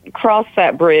adoption cross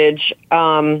that bridge.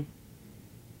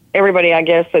 Everybody, I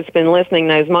guess, that's been listening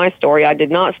knows my story. I did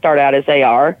not start out as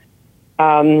AR.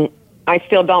 I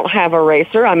still don't have a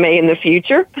racer. I may in the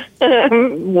future.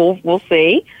 We'll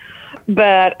see.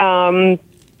 But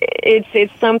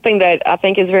it's something that I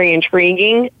think is very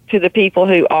intriguing to the people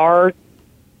who are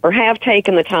or have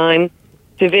taken the time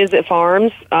to visit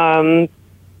farms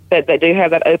that do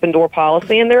have that open door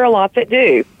policy, and there are a lot that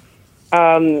do.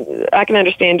 I can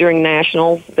understand during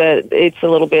nationals that it's a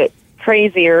little bit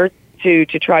crazier to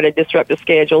try to disrupt the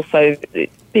schedule, so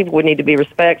people would need to be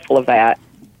respectful of that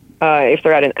if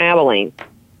they're out in Abilene.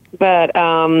 But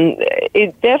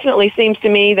it definitely seems to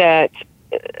me that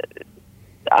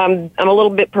I'm a little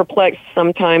bit perplexed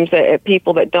sometimes at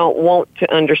people that don't want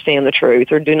to understand the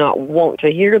truth or do not want to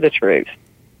hear the truth.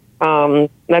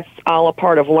 That's all a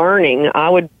part of learning. I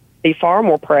would be far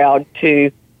more proud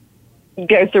to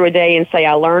go through a day and say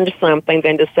I learned something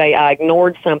than to say I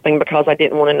ignored something because I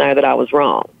didn't want to know that I was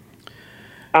wrong.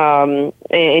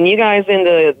 And you guys in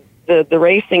the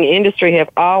racing industry have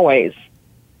always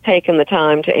taken the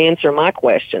time to answer my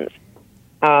questions.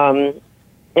 And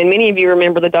many of you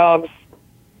remember the dogs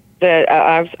that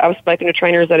I've spoken to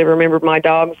trainers that have remembered my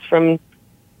dogs from,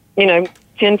 10,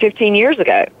 15 years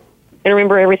ago and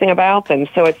remember everything about them.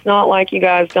 So it's not like you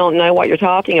guys don't know what you're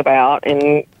talking about.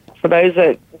 And for those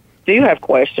that do have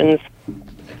questions,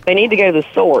 they need to go to the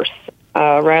source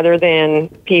rather than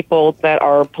people that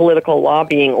are political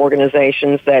lobbying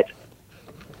organizations that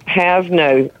have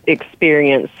no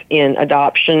experience in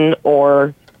adoption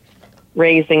or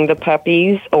raising the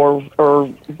puppies or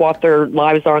what their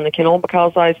lives are in the kennel,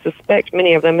 because I suspect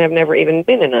many of them have never even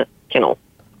been in a kennel.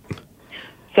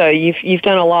 So you've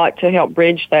done a lot to help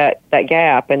bridge that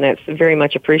gap, and that's very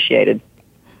much appreciated.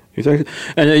 And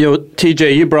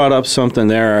TJ, you brought up something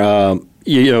there.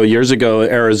 Years ago,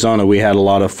 Arizona, we had a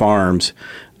lot of farms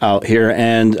out here,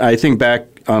 and I think back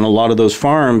on a lot of those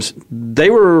farms, they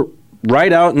were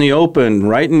right out in the open,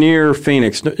 right near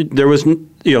Phoenix. There was,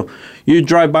 you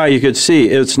drive by, you could see.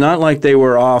 It's not like they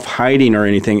were off hiding or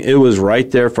anything. It was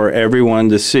right there for everyone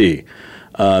to see.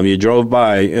 You drove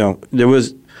by,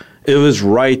 it was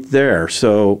right there.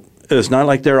 So it's not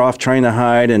like they're off trying to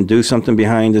hide and do something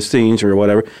behind the scenes or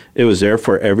whatever. It was there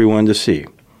for everyone to see.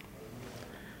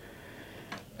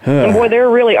 And boy, there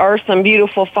really are some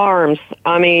beautiful farms.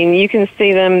 I mean, you can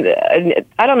see them.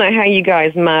 I don't know how you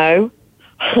guys mow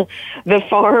the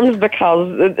farms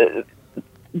because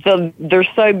they're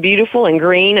so beautiful and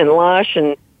green and lush,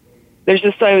 and there's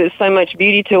just so much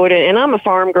beauty to it. And I'm a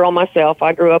farm girl myself.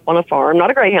 I grew up on a farm, not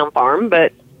a greyhound farm,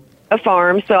 but a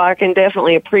farm, so I can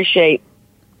definitely appreciate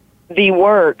the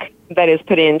work that is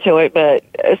put into it, but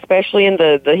especially in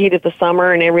the heat of the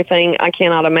summer and everything, I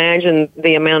cannot imagine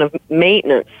the amount of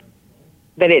maintenance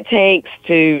that it takes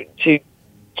to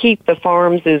keep the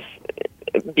farms as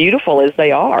beautiful as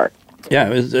they are. Yeah,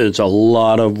 it's a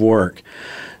lot of work.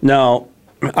 Now,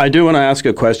 I do want to ask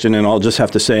a question, and I'll just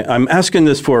have to say, I'm asking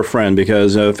this for a friend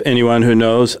because if anyone who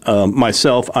knows,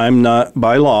 myself, I'm not,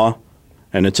 by law,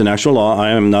 and it's an actual law,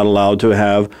 I am not allowed to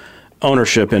have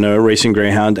ownership in a racing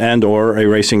greyhound and or a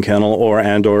racing kennel or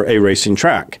a racing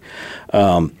track.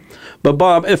 But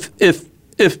Bob, if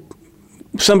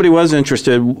somebody was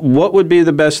interested, what would be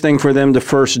the best thing for them to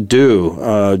first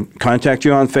do? Contact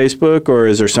you on Facebook, or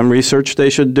is there some research they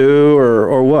should do,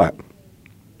 or what?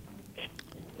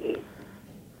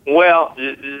 Well,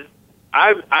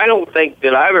 I don't think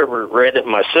that I've ever read it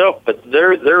myself, but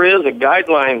there is a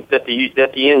guideline that the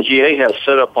NGA has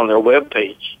set up on their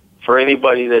webpage for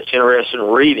anybody that's interested in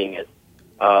reading it.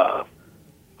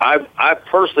 I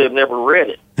personally have never read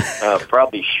it.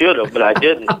 Probably should have, but I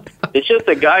didn't. It's just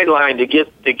a guideline to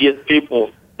get people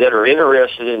that are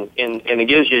interested in, and it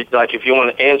gives you, like, if you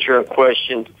want to answer a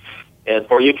question,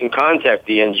 or you can contact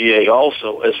the NGA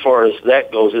also as far as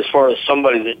that goes. As far as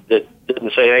somebody that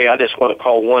didn't say, hey, I just want to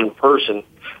call one person,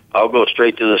 I'll go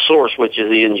straight to the source, which is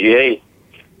the NGA.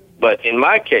 But in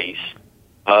my case,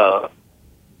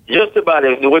 just about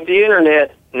with the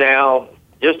internet now,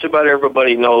 just about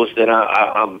everybody knows that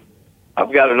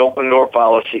I've got an open door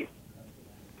policy,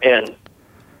 and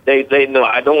they know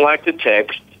I don't like to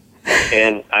text,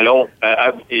 and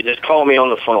you just call me on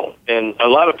the phone. And a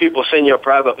lot of people send you a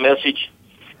private message,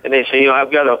 and they say,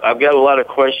 I've got a lot of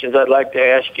questions I'd like to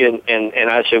ask you, and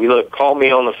I say, look, call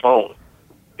me on the phone,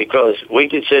 because we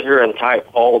can sit here and type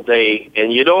all day,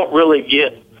 and you don't really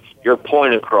get your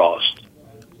point across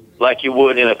like you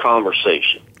would in a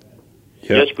conversation.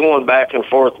 Yep. Just going back and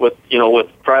forth with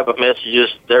private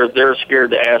messages, they're scared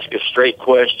to ask a straight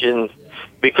question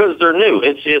because they're new.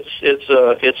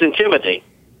 It's intimidating.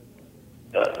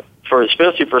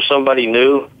 especially for somebody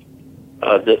new,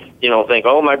 that, think,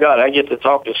 oh my God, I get to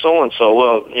talk to so-and-so.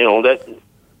 Well, that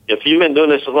if you've been doing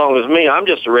this as long as me, I'm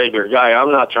just a regular guy.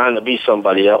 I'm not trying to be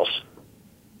somebody else.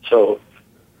 So,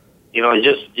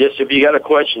 just if you got a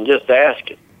question, just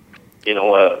ask it.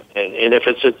 And if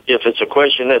it's a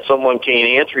question that someone can't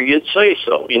answer, you'd say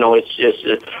so.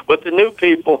 It's with the new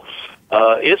people,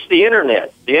 it's the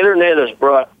internet. The internet has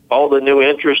brought all the new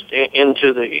interest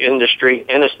into the industry,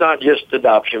 and it's not just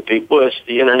adoption people; it's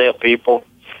the internet people.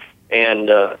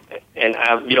 And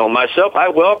I, myself, I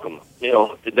welcome. They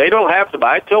don't have to. But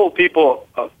I told people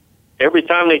every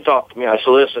time they talk to me, I said,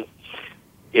 listen,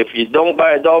 if you don't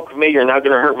buy a dog from me, you're not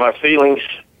going to hurt my feelings.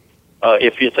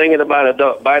 If you're thinking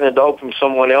about buying a dog from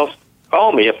someone else,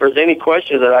 call me. If there's any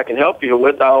questions that I can help you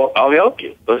with, I'll help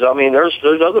you. Because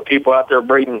there's other people out there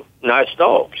breeding nice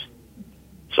dogs.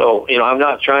 So I'm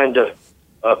not trying to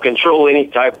control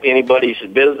anybody's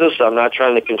business. I'm not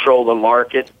trying to control the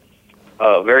market.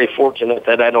 Very fortunate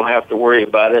that I don't have to worry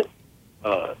about it.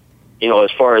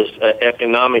 As far as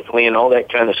economically and all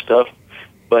that kind of stuff.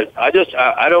 But I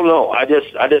don't know. I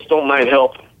just don't mind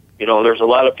helping. There's a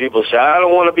lot of people say, I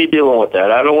don't want to be dealing with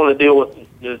that. I don't want to deal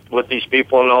with these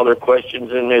people and all their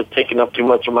questions, and they're taking up too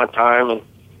much of my time and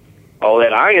all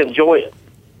that. I enjoy it.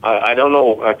 I don't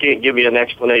know. I can't give you an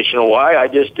explanation of why. I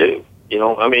just do.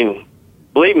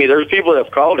 Believe me, there's people that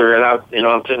have called her, and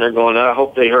I'm sitting there going, I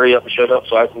hope they hurry up and shut up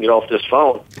so I can get off this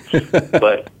phone.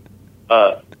 But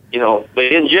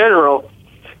in general,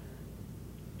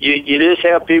 you just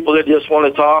have people that just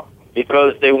want to talk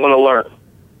because they want to learn.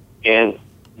 And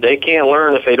they can't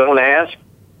learn if they don't ask.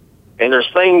 And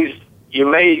there's things, you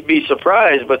may be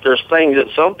surprised, but there's things that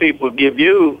some people give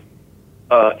you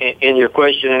in your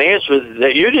question and answer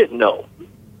that you didn't know.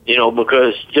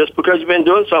 Because just because you've been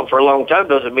doing something for a long time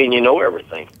doesn't mean you know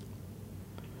everything.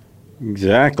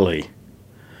 Exactly.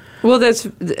 Well,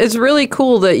 it's really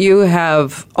cool that you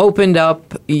have opened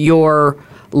up your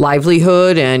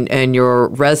livelihood and your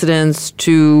residence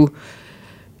to,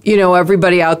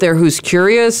 everybody out there who's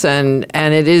curious, and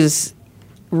it is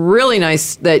really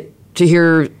nice to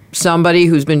hear somebody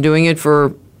who's been doing it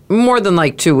for more than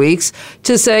like 2 weeks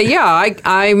to say, yeah,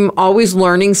 I'm always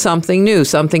learning something new.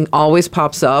 Something always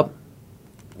pops up,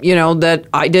 that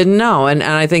I didn't know. And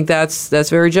I think that's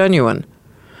very genuine.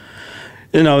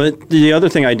 The other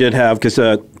thing I did have, because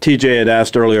TJ had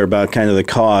asked earlier about kind of the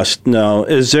cost. Now,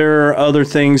 is there other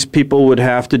things people would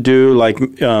have to do? Like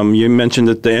you mentioned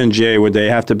that the NGA, would they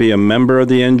have to be a member of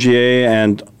the NGA?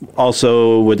 And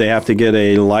also, would they have to get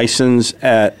a license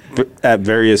at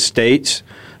various states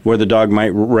where the dog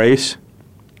might race?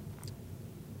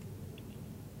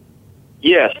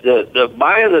 Yes, the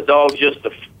buying the dog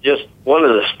just one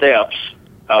of the steps.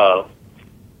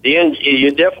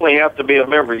 You definitely have to be a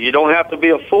member. You don't have to be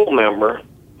a full member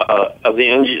of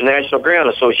the National Greyhound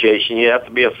Association. You have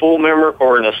to be a full member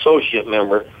or an associate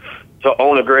member to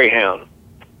own a greyhound,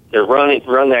 to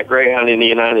run that greyhound in the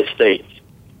United States.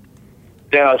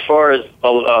 Now, as far as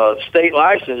state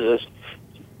licenses,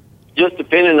 just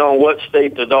depending on what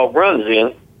state the dog runs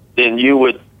in, then you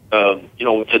would,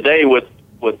 today with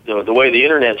the way the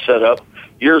internet's set up,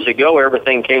 years ago,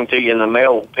 everything came to you in the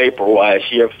mail paper-wise.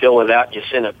 You fill it out, you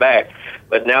send it back.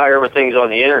 But now everything's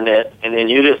on the internet, and then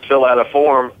you just fill out a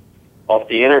form off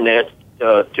the internet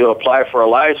to apply for a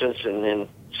license, and then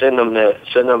send them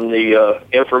the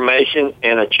information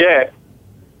and a check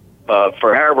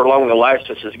for however long the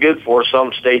license is good for.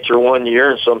 Some states are 1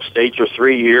 year, and some states are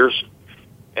 3 years.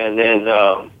 And then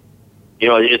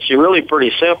it's really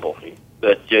pretty simple.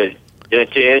 But to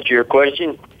answer your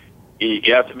question,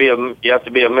 you have to be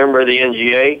a member of the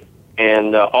NGA,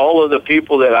 and all of the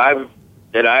people that I've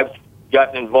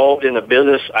gotten involved in the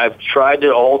business, I've tried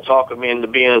to all talk them into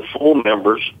being full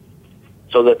members,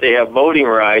 so that they have voting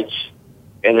rights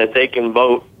and that they can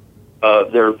vote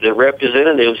their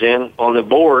representatives in on the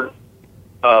board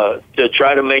to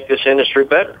try to make this industry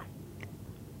better.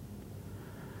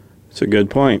 That's a good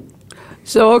point.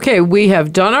 So, okay, we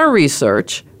have done our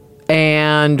research,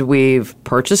 and we've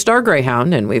purchased our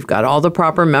greyhound, and we've got all the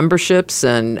proper memberships,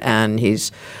 and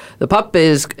the pup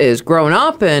is grown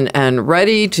up and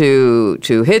ready to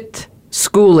hit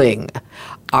schooling.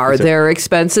 Are there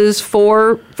expenses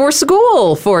for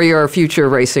school for your future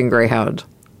racing greyhound?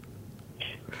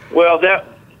 Well,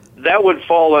 that would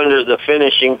fall under the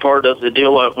finishing part of the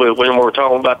deal when we're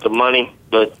talking about the money.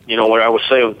 But what I was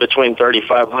saying, between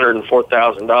 $3,500 and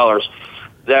 $4,000,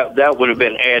 that would have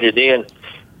been added in.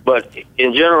 But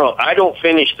in general, I don't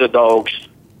finish the dogs.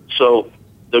 So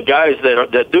the guys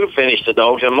that do finish the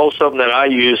dogs, and most of them that I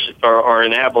use are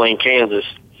in Abilene, Kansas,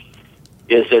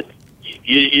 is that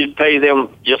you pay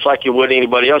them just like you would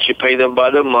anybody else. You pay them by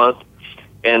the month,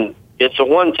 and it's a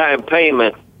one-time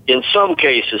payment. In some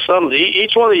cases,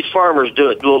 each one of these farmers do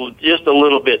it just a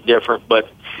little bit different, but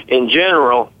in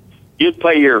general, you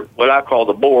pay what I call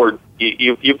the board.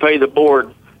 You pay the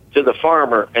board to the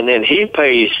farmer, and then he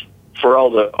pays for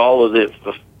all of the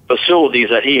facilities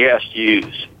that he has to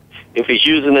use. If he's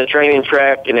using the training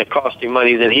track and it costs him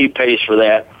money, then he pays for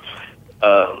that.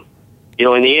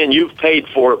 In the end, you've paid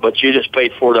for it, but you just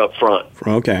paid for it up front.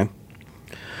 Okay.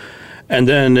 And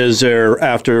then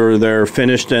after they're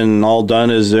finished and all done,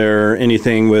 is there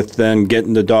anything with then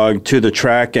getting the dog to the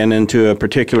track and into a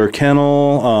particular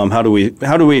kennel? How do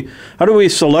we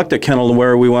select a kennel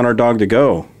where we want our dog to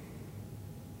go?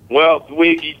 Well,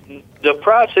 the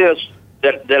process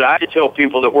that I tell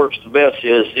people that works the best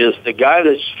is the guy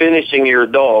that's finishing your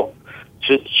dog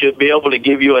should be able to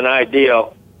give you an idea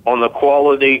on the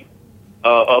quality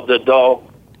of the dog,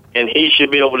 and he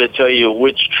should be able to tell you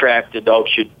which track the dog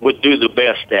would do the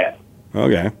best at.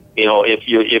 Okay.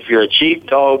 If you're a cheap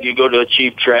dog, you go to a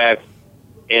cheap track,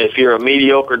 and if you're a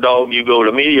mediocre dog, you go to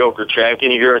a mediocre track,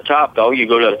 and if you're a top dog, you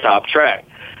go to a top track.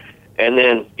 And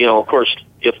then, of course,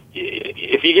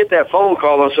 if you get that phone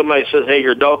call and somebody says, hey,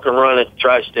 your dog can run at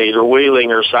Tri-State or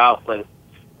Wheeling or Southland,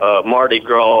 Mardi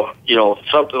Gras,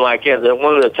 something like that, then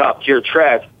one of the top tier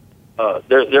tracks,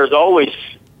 there's always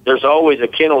a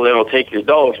kennel that'll take your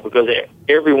dogs, because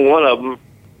every one of them,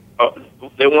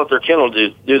 they want their kennel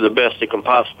to do the best it can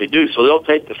possibly do, so they'll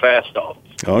take the fast dogs.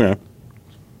 Oh, yeah.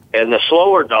 And the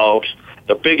slower dogs,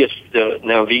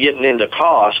 now if you're getting into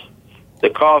cost, the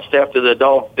cost after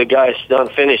the guy's done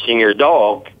finishing your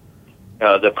dog,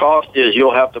 the cost is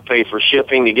you'll have to pay for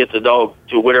shipping to get the dog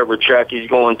to whatever track he's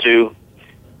going to,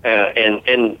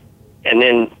 and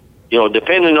then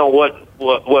depending on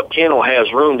what kennel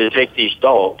has room to take these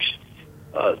dogs.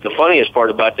 The funniest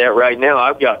part about that right now,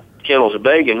 I've got kennels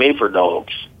begging me for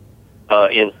dogs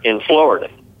in Florida,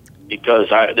 because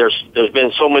there's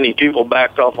been so many people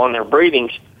backed off on their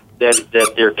breedings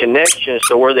that their connections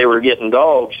to where they were getting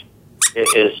dogs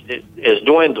is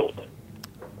dwindled.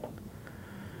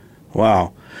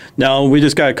 Wow. Now, we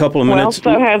just got a couple of minutes.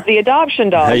 Well, so has the adoption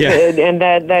dog, and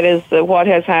that is what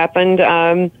has happened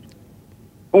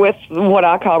with what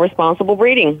I call responsible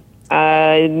breeding.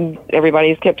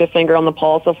 Everybody's kept a finger on the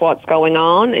pulse of what's going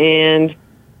on, and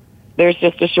there's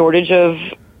just a shortage of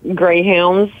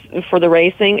greyhounds for the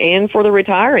racing and for the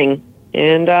retiring.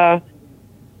 And,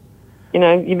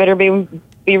 you better be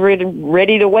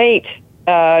ready to wait.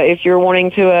 If you're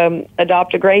wanting to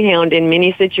adopt a greyhound, in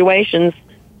many situations,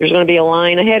 there's going to be a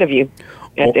line ahead of you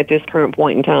at this current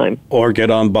point in time. Or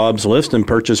get on Bob's list and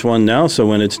purchase one now, so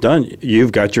when it's done,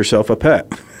 you've got yourself a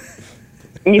pet.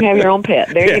 You have your own pet.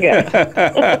 There you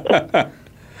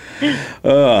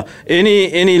go.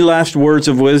 Any last words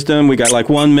of wisdom? We got like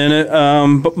 1 minute,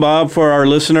 Bob, for our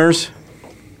listeners.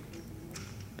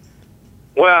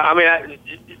 Well,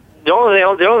 the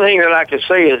only thing that I can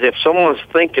say is, if someone's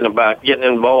thinking about getting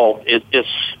involved,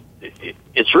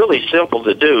 it's really simple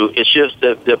to do. It's just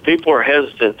that people are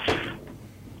hesitant,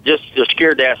 just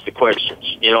scared to ask the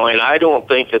questions, and I don't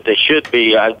think that they should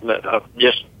be. I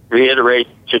just reiterate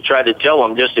to try to tell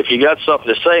them, just if you got something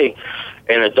to say,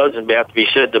 and it doesn't have to be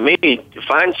said to me,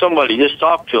 find somebody, just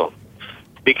talk to them,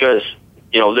 because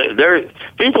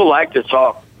people like to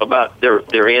talk about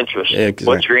their interests, exactly.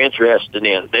 What you're interested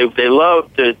in. They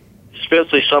love to,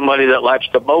 especially somebody that likes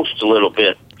to boast a little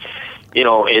bit. In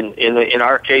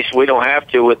our case, we don't have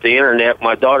to with the internet.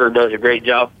 My daughter does a great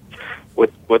job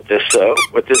with this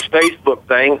Facebook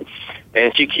thing,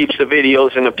 and she keeps the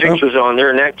videos and the pictures on there,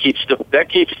 and that keeps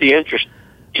the interest,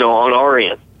 on our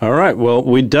end. All right. Well,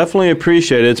 we definitely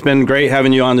appreciate it. It's been great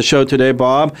having you on the show today,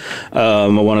 Bob. I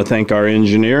want to thank our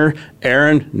engineer,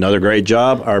 Aaron. Another great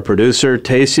job. Our producer,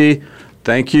 Tacey.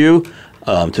 Thank you.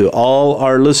 To all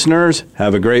our listeners,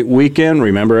 have a great weekend.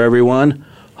 Remember, everyone,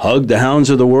 hug the hounds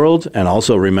of the world, and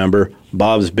also remember,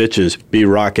 Bob's bitches be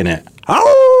rocking it.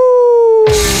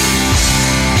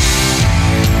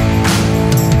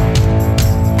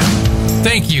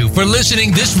 Thank you for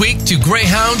listening this week to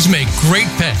Greyhounds Make Great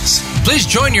Pets. Please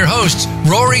join your hosts,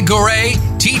 Rory Goray,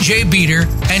 TJ Beater,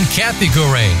 and Kathy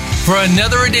Goray, for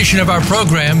another edition of our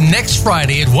program next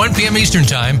Friday at 1 p.m. Eastern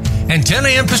Time and 10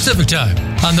 a.m. Pacific Time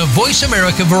on the Voice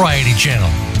America Variety Channel.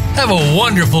 Have a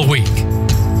wonderful week.